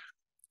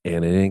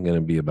 And it ain't going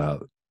to be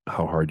about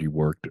how hard you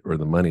worked or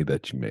the money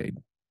that you made.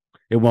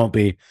 It won't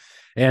be.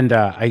 And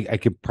I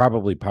could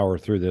probably power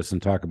through this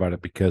and talk about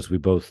it, because we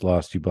both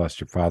lost. You lost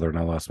your father and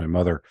I lost my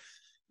mother.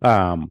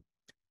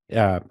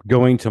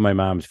 Going to my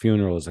mom's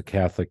funeral as a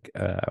Catholic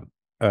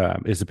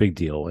is a big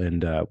deal,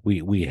 and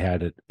we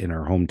had it in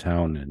our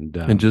hometown.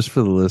 And just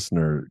for the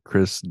listener,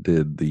 Chris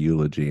did the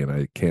eulogy, and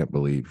I can't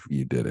believe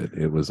you did it.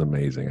 It was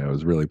amazing. I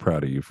was really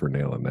proud of you for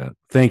nailing that.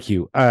 Thank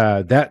you.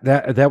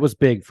 That was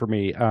big for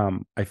me.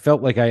 I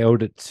felt like I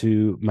owed it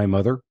to my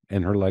mother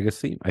and her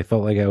legacy. I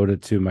felt like I owed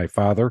it to my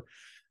father.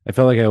 I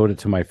felt like I owed it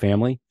to my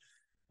family.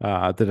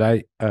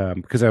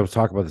 Because I was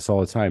talking about this all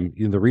the time.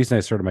 The reason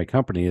I started my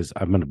company is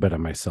I'm going to bet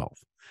on myself.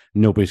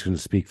 Nobody's going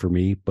to speak for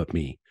me but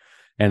me.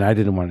 And I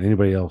didn't want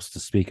anybody else to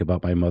speak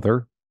about my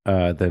mother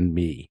than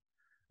me,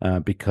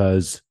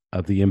 because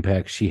of the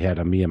impact she had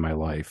on me in my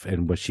life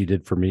and what she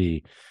did for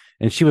me.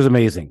 And she was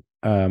amazing.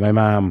 My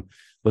mom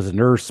was a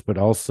nurse, but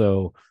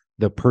also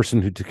the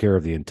person who took care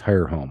of the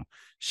entire home.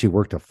 She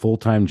worked a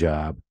full-time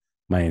job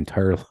my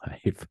entire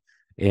life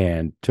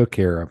and took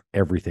care of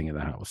everything in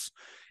the house.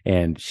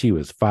 And she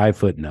was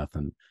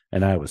 5'0"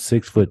 and I was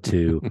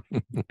 6'2".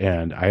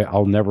 And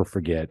I'll never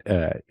forget.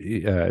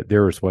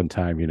 There was one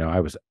time,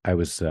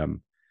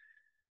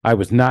 I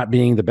was not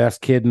being the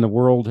best kid in the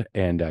world,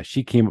 and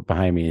she came up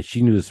behind me, and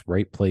she knew this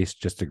right place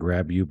just to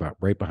grab you, about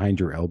right behind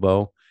your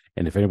elbow.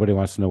 And if anybody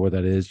wants to know where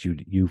that is,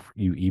 you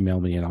email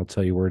me and I'll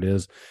tell you where it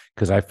is,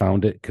 because I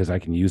found it, because I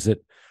can use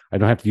it. I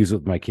don't have to use it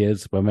with my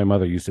kids, but my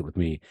mother used it with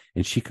me,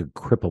 and she could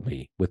cripple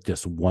me with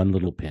just one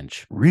little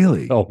pinch.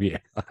 Really? Oh yeah.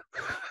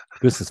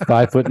 This is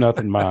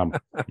 5'0" mom,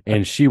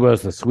 and she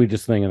was the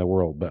sweetest thing in the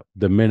world. But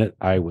the minute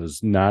I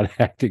was not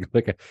acting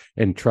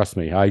and trust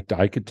me, I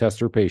could test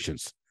her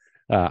patience.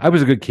 I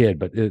was a good kid,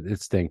 but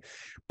it's thing.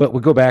 But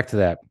we'll go back to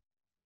that.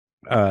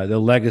 The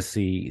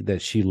legacy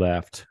that she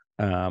left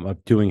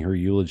of doing her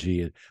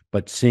eulogy,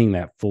 but seeing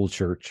that full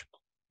church,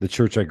 the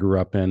church I grew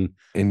up in.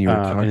 And you were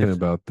talking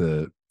about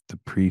the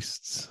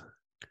priests.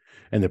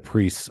 And the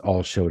priests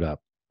all showed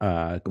up.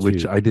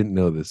 Which I didn't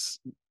know this.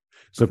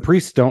 So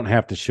priests don't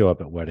have to show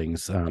up at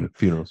weddings.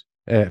 Funerals.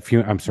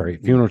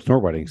 Funerals nor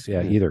weddings.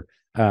 Yeah, either.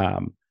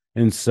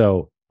 And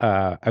so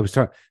I was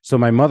talking. So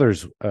my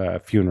mother's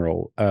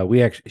funeral,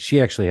 she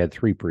actually had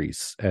 3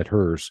 priests at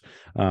hers,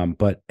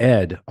 but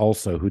Ed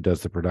also, who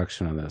does the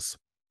production on this,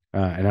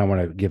 and I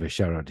want to give a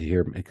shout out to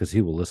him because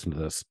he will listen to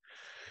this.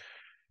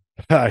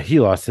 He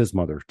lost his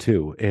mother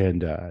too,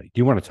 and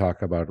you want to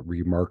talk about a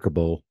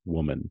remarkable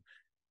woman?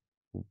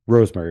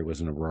 Rosemary was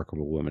a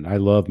remarkable woman. I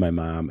love my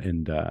mom,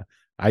 and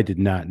I did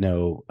not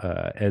know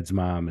Ed's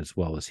mom as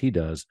well as he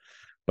does.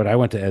 But I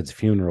went to Ed's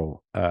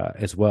funeral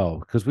as well,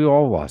 because we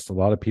all lost a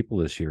lot of people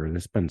this year, and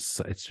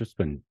it's just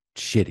been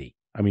shitty.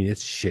 I mean,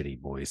 it's shitty,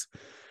 boys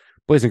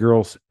and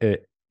girls. I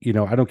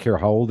don't care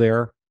how old they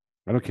are.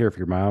 I don't care if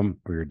your mom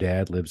or your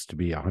dad lives to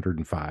be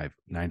 105,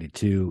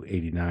 92,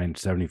 89,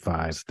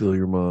 75. Still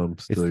your mom.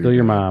 It's still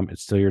your mom.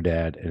 It's still your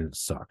dad, and it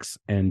sucks.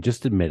 And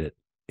just admit it.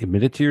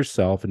 Admit it to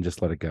yourself and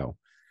just let it go.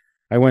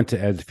 I went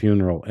to Ed's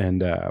funeral,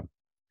 and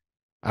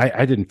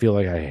I didn't feel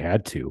like I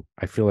had to.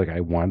 I feel like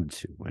I wanted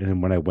to.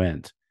 And when I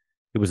went,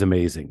 it was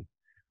amazing.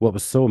 What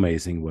was so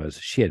amazing was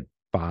she had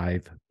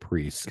 5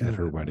 priests at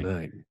her wedding.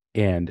 Night.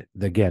 And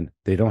again,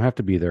 they don't have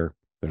to be there.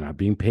 They're not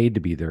being paid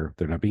to be there.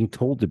 They're not being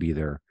told to be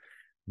there.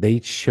 They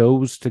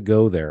chose to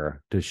go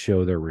there to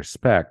show their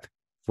respect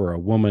for a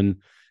woman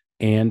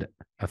and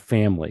a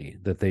family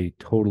that they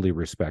totally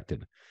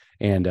respected.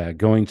 And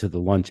going to the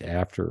lunch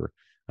after,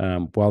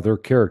 while they're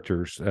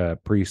characters,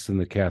 priests in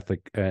the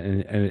Catholic,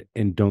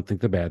 and don't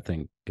think the bad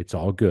thing. It's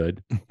all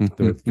good.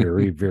 They're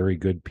very, very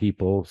good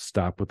people.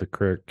 Stop with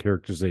the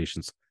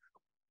characterizations.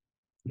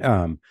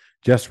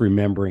 Just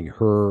remembering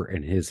her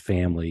and his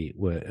family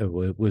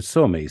was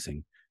so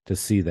amazing to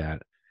see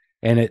that.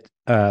 And it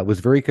was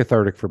very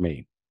cathartic for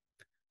me.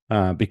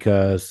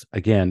 Because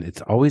again,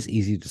 it's always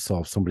easy to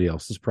solve somebody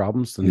else's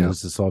problems than it is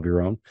to solve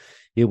your own.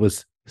 It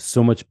was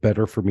so much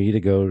better for me to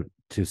go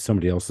to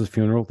somebody else's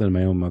funeral than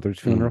my own mother's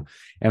funeral.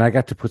 And I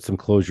got to put some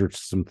closure to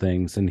some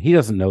things, and he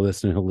doesn't know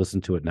this, and he'll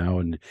listen to it now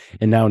and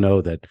now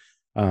know that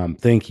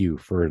thank you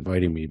for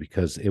inviting me,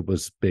 because it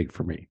was big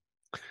for me.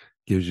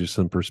 Gives you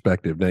some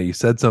perspective. Now, you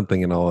said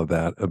something in all of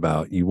that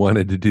about you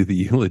wanted to do the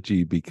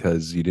eulogy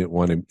because you didn't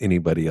want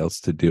anybody else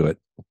to do it.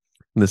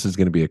 And this is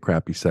going to be a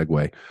crappy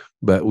segue,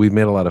 but we've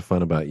made a lot of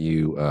fun about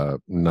you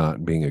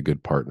not being a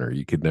good partner.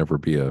 You could never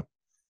be a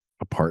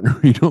partner.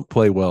 You don't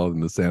play well in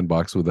the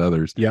sandbox with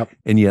others. Yep.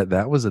 And yet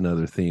that was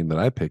another theme that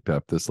I picked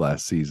up this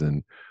last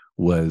season,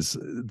 was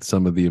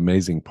some of the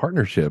amazing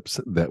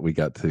partnerships that we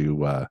got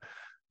to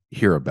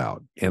hear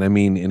about. And I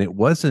mean, and it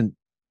wasn't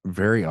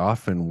very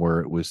often where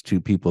it was two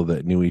people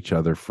that knew each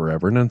other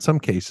forever. And in some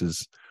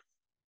cases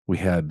we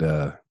had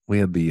the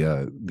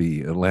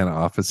Atlanta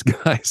office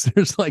guys.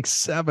 There's like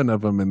 7 of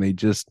them and they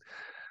just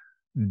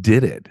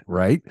did it.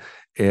 Right.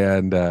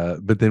 And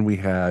but then we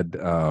had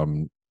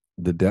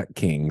the Deck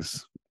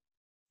Kings.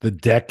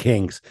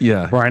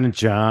 Yeah. Bryan and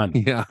John.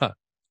 Yeah.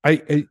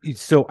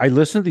 So I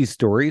listen to these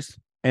stories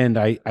and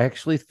I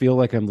actually feel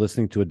like I'm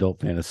listening to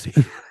adult fantasy.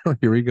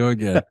 Here we go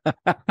again.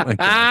 But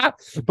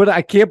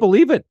I can't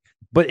believe it.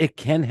 But it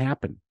can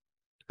happen,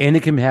 and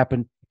it can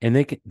happen, and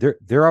they're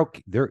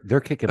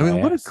kicking. I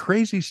mean, what ass. A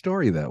crazy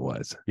story that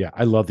was. Yeah,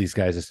 I love these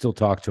guys. I still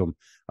talk to them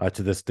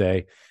to this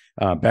day.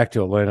 Back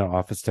to Atlanta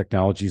Office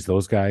Technologies,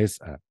 those guys.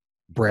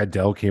 Brad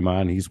Dell came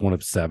on. He's one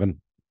of 7.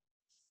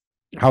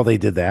 How they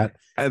did that?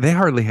 They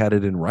hardly had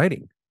it in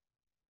writing.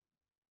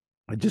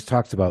 I just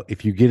talked about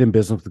if you get in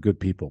business with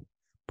good people,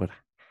 but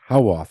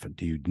how often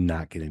do you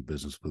not get in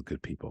business with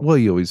good people? Well,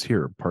 you always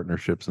hear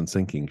partnerships and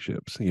sinking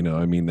ships. You know,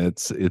 I mean, it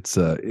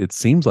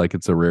seems like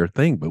it's a rare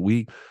thing, but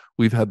we've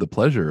had the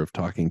pleasure of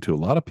talking to a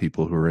lot of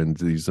people who are in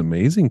these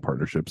amazing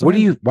partnerships. Why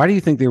do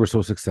you think they were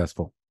so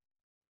successful?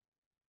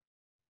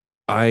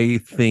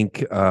 I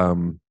think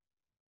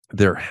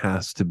there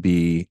has to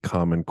be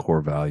common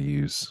core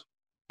values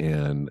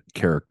and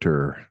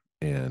character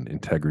and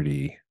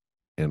integrity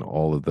and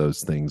all of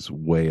those things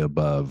way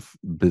above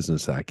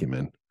business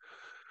acumen,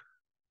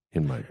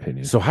 in my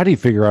opinion. So how do you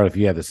figure out if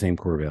you have the same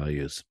core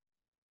values?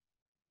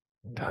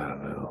 I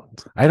don't know.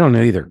 I don't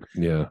know either.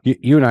 Yeah.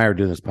 You and I are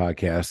doing this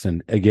podcast.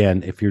 And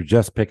again, if you're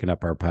just picking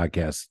up our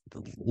podcast,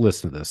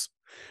 listen to this.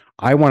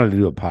 I wanted to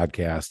do a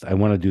podcast. I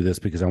want to do this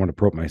because I want to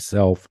promote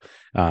myself.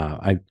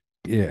 I'm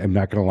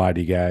not going to lie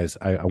to you guys.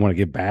 I want to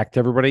give back to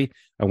everybody.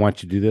 I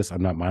want you to do this.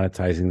 I'm not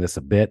monetizing this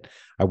a bit.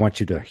 I want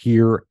you to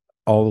hear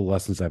all the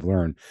lessons I've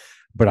learned.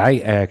 But I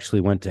actually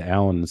went to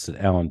Alan and said,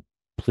 Alan,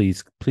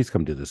 please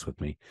come do this with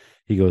me.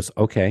 He goes,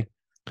 okay.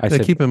 I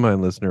said, keep in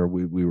mind, listener,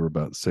 we were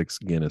about 6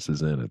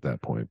 Guinnesses in at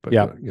that point. But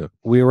yeah,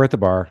 we were at the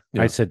bar.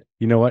 Yeah. I said,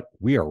 you know what?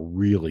 We are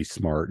really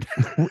smart.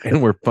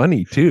 And we're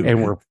funny too.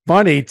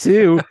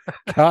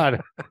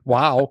 God,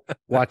 wow.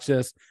 Watch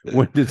this.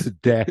 When does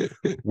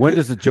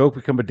a joke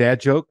become a dad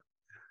joke?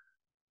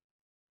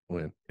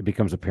 When it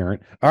becomes a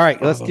parent. All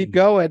right, let's keep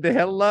going.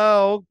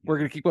 Hello. We're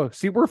going to keep going.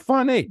 See, we're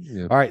funny.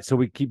 Yeah. All right, so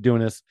we keep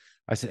doing this.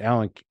 I said,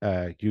 Alan,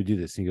 you do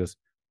this. And he goes,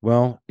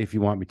 well, if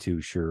you want me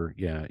to, sure.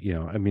 Yeah.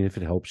 I mean, if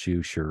it helps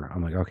you, sure.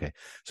 I'm like, okay.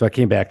 So I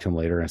came back to him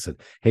later and I said,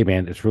 hey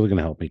man, it's really going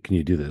to help me. Can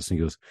you do this? And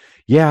he goes,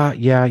 yeah,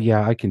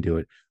 I can do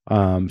it.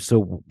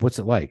 So what's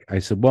it like? I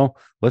said, well,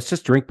 let's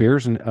just drink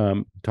beers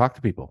and talk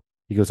to people.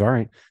 He goes, all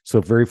right. So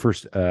very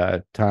first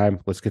time,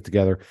 let's get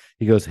together.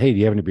 He goes, hey, do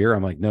you have any beer?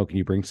 I'm like, no, can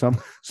you bring some?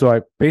 So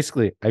I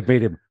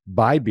made him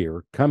buy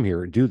beer, come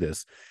here and do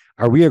this.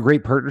 Are we a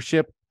great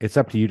partnership? It's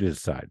up to you to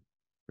decide.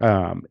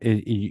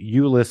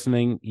 You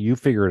listening, you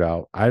figure it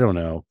out. I don't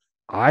know.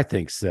 I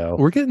think so.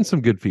 We're getting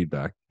some good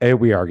feedback. And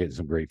we are getting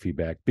some great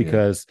feedback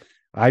because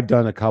I've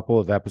done a couple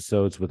of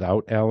episodes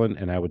without Alan,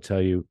 and I would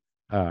tell you,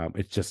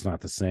 it's just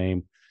not the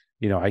same.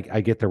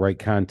 I get the right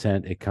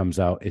content. It comes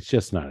out. It's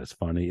just not as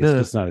funny. It's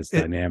just not as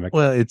dynamic.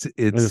 Well, it's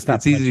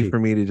easy for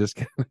me to just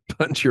kind of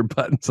punch your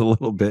buttons a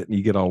little bit and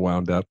you get all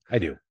wound up. I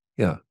do.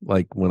 Yeah.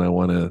 Like when I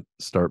want to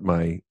start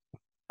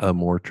a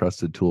more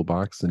trusted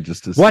toolbox and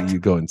just to see you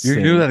go insane.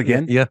 You're doing that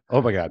again? Yeah.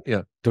 Oh my God.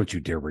 Yeah. Don't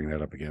you dare bring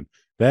that up again.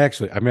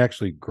 I'm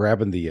actually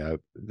grabbing the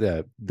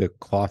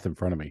cloth in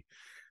front of me.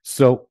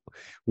 So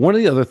one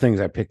of the other things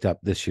I picked up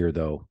this year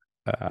though,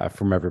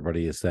 from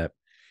everybody is that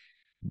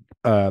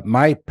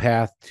my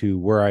path to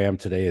where I am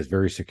today is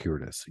very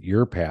circuitous.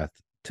 Your path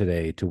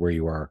today to where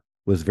you are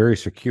was very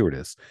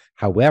circuitous.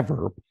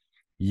 However,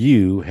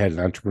 you had an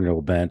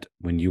entrepreneurial bent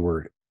when you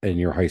were in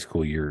your high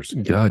school years.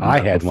 God, I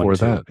had one too.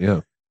 That. Yeah.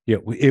 Yeah,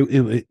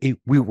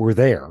 we were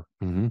there.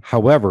 Mm-hmm.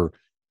 However,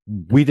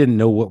 we didn't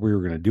know what we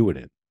were going to do with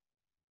it.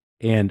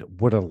 And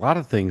what a lot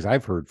of things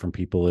I've heard from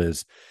people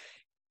is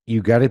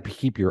you got to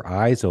keep your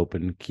eyes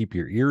open, keep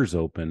your ears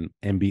open,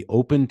 and be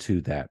open to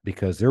that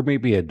because there may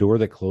be a door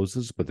that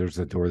closes, but there's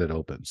a door that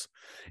opens.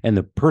 And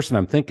the person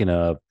I'm thinking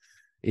of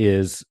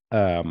is,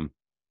 oh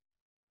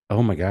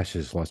my gosh, I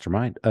just lost her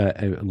mind.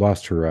 I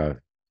lost her.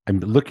 I'm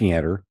looking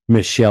at her,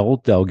 Michel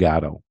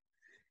Delgado.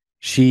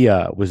 She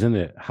was in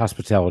the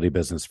hospitality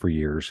business for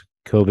years.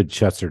 COVID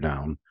shuts her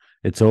down.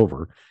 It's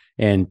over.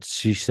 And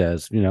she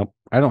says,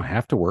 I don't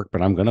have to work,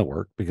 but I'm going to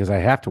work because I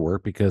have to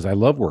work because I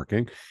love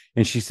working.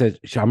 And she said,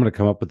 I'm going to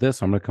come up with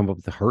this. I'm going to come up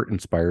with the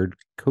heart-inspired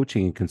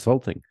coaching and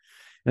consulting.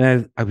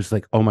 And I was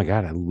like, oh my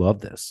God, I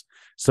love this.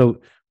 So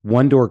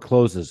one door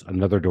closes,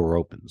 another door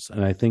opens.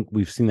 And I think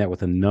we've seen that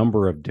with a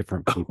number of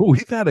different people.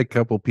 We've had a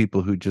couple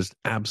people who just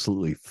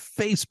absolutely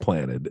face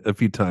planted a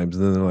few times.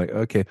 And then they're like,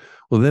 okay,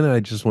 well, then I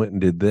just went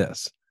and did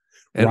this.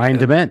 Ryan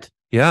Dement.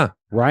 Yeah.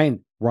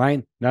 Ryan,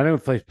 not only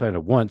face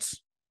planted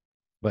once,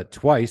 but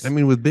twice. I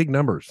mean, with big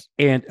numbers.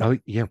 And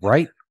yeah,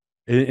 right.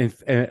 And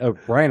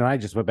Ryan and I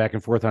just went back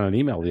and forth on an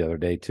email the other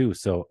day too.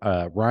 So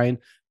Ryan,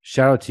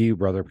 shout out to you,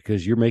 brother,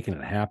 because you're making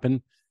it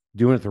happen,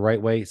 doing it the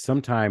right way.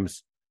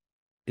 Sometimes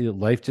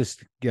life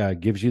just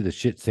gives you the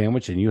shit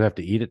sandwich and you have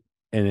to eat it,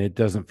 and it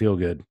doesn't feel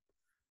good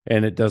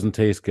and it doesn't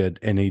taste good.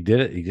 And he did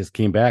it. He just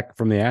came back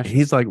from the ashes.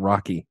 He's like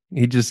Rocky.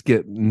 He just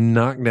get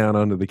knocked down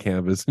onto the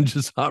canvas and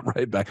just hop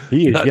right back.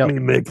 He is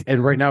yelling,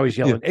 and right now he's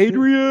yelling,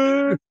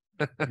 Adrian.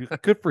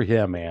 Good for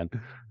him, man.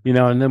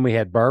 And then we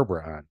had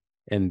Barbara on,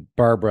 and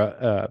Barbara,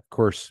 of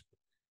course,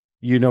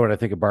 you know what I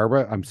think of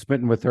Barbara. I'm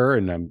smitten with her,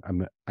 and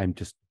I'm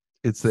just.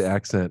 It's the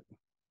accent.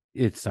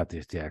 It's not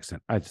the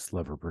accent. I just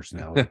love her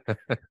personality.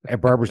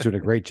 And Barbara's doing a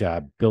great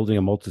job building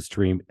a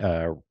multi-stream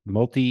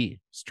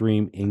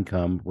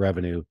income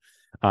revenue,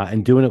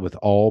 and doing it with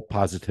all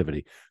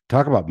positivity.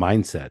 Talk about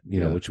mindset,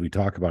 which we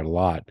talk about a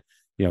lot.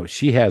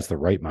 She has the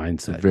right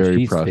mindset.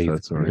 Very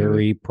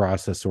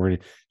process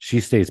oriented. She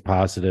stays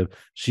positive.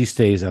 She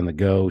stays on the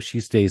go.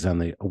 She stays on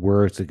the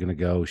where is it going to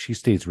go. She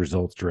stays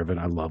results driven.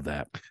 I love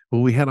that.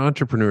 Well, we had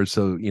entrepreneurs.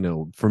 So,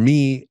 for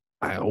me,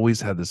 I always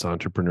had this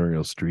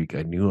entrepreneurial streak.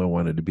 I knew I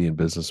wanted to be in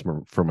business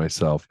for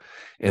myself.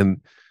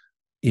 And,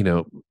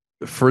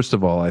 first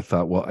of all, I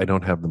thought, well, I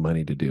don't have the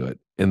money to do it.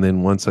 And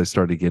then once I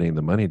started getting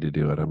the money to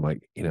do it, I'm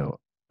like,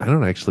 I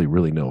don't actually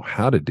really know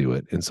how to do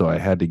it. And so I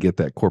had to get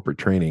that corporate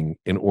training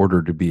in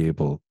order to be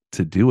able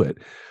to do it.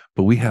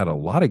 But we had a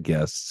lot of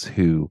guests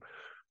who,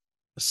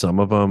 some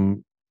of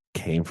them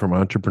came from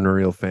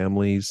entrepreneurial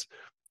families.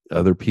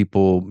 Other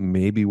people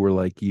maybe were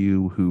like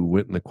you, who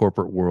went in the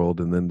corporate world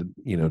and then,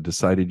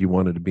 decided you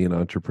wanted to be an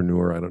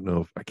entrepreneur.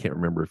 I can't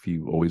remember if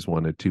you always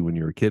wanted to when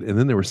you were a kid. And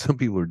then there were some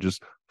people who were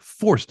just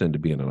forced into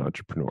being an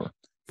entrepreneur.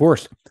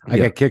 Forced. I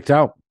got kicked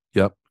out.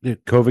 Yep.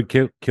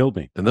 COVID killed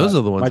me. And those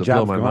are the ones that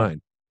blow my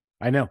mind.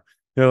 I know.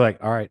 They're like,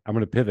 all right, I'm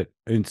going to pivot.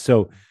 And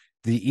so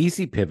the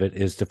easy pivot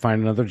is to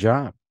find another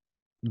job,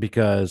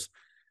 because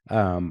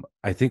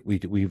I think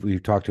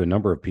we've talked to a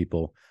number of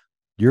people.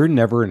 You're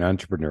never an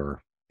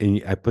entrepreneur.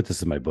 And I put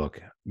this in my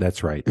book.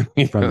 That's right.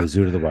 From the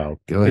Zoo to the Wild.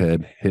 Go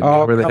ahead. Hit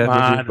over the head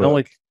with your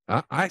book.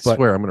 I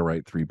swear I'm going to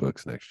write 3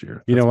 books next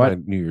year. You know what?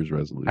 My New Year's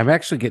resolution. I'm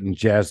actually getting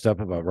jazzed up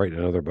about writing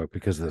another book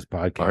because of this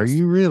podcast. Are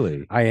you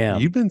really? I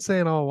am. You've been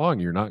saying all along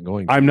you're not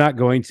going to. I'm not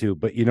going to,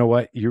 but you know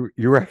what?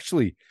 You're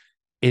actually,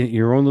 in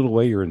your own little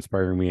way, you're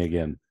inspiring me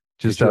again.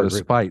 Just out of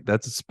spite.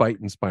 That's a spite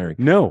inspiring.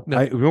 No.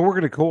 We're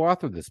going to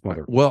co-author this,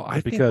 mother. Well, I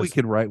think we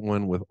could write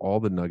one with all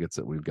the nuggets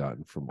that we've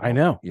gotten from I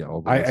know. Yeah,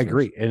 I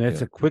agree. And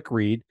it's a quick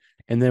read.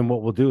 And then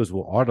what we'll do is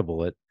we'll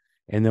audible it.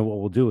 And then what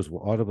we'll do is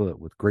we'll audible it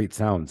with great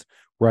sounds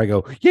where I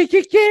go, yeah,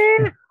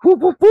 whoop,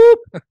 whoop, whoop.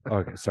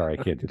 Okay, sorry,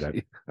 I can't do that.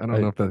 I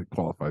don't know if that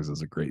qualifies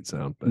as a great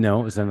sound. But...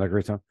 No, is that not a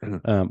great sound?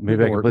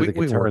 Maybe I can play the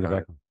guitar in the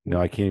back.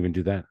 No, I can't even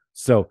do that.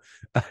 So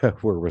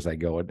where was I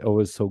going? Oh, it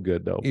was so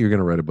good, though. You're going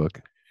to write a book.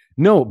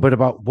 No, but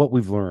about what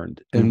we've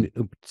learned. And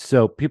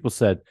so people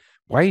said,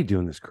 why are you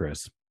doing this,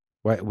 Chris?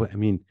 Why? I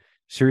mean,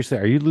 seriously,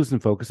 are you losing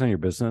focus on your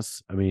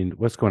business? I mean,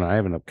 what's going on? I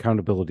have an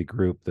accountability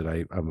group that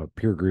I'm a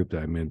peer group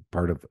that I'm in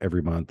part of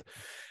every month.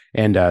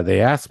 And they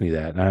asked me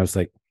that. And I was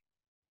like,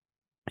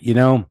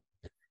 no,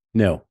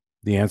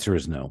 the answer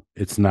is no.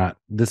 It's not.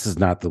 This is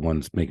not the one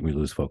that's making me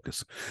lose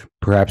focus.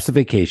 Perhaps the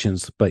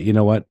vacations, but you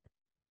know what?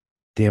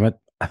 Damn it.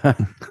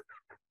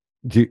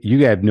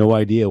 You have no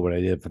idea what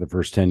I did for the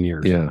first 10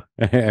 years. Yeah.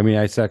 I mean,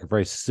 I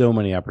sacrificed so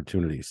many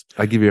opportunities.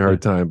 I give you a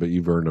hard time, but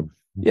you've earned them.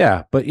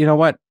 Yeah. But you know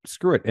what?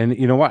 Screw it. And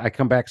you know what? I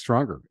come back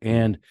stronger.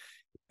 And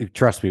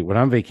trust me, when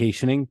I'm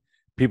vacationing,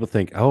 people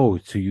think, oh,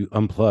 so you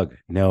unplug.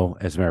 No,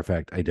 as a matter of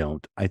fact, I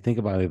don't. I think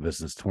about my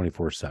business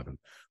 24/7.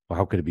 Well,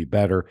 how could it be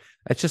better?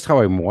 That's just how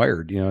I'm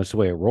wired. It's the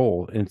way I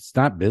roll. And it's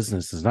not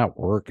business. It's not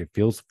work. It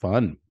feels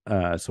fun.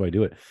 So I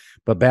do it.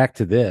 But back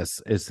to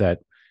this is that,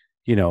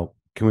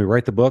 can we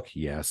write the book?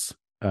 Yes.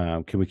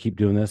 Can we keep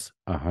doing this?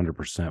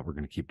 100%. We're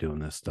going to keep doing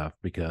this stuff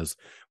because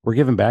we're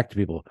giving back to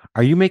people.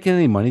 Are you making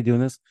any money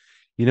doing this?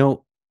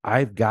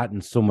 I've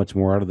gotten so much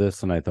more out of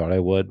this than I thought I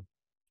would.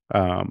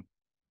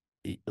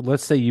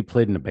 Let's say you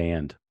played in a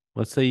band.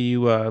 Let's say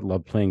you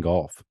love playing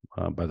golf.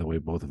 By the way,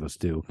 both of us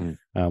do.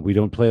 We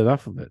don't play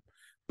enough of it,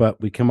 but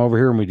we come over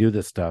here and we do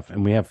this stuff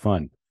and we have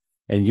fun.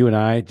 And you and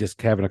I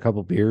just having a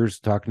couple beers,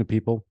 talking to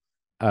people,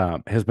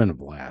 has been a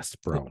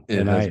blast, bro.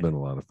 It has been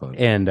a lot of fun.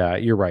 And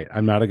you're right.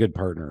 I'm not a good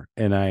partner.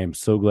 And I am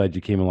so glad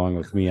you came along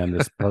with me on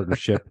this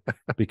partnership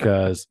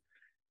because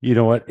you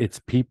know what? It's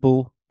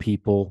people.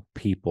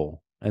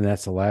 And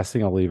that's the last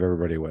thing I'll leave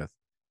everybody with.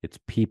 It's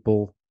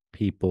people.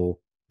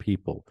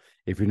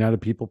 If you're not a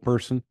people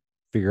person,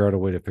 figure out a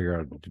way to figure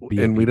out to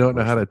be. And we don't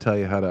know how to tell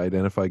you how to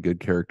identify good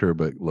character,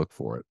 but look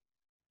for it.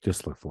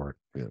 Just look for it.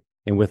 Yeah.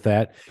 And with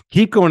that,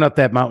 keep going up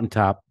that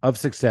mountaintop of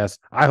success.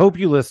 I hope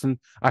you listen.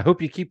 I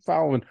hope you keep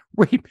following.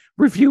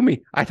 Review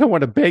me. I don't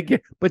want to beg you,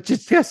 but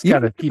just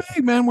gotta keep.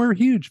 Big, man, we're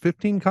huge.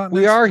 15 continents.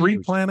 We are 3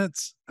 huge.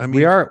 planets. I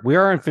mean, we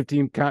are on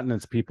 15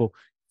 continents, people.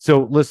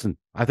 So listen,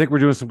 I think we're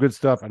doing some good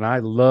stuff, and I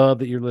love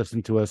that you're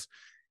listening to us.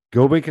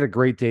 Go make it a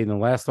great day. And the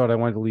last thought I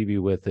wanted to leave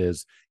you with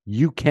is: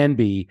 you can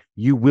be,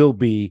 you will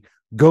be.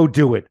 Go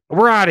do it.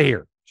 We're out of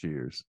here. Cheers.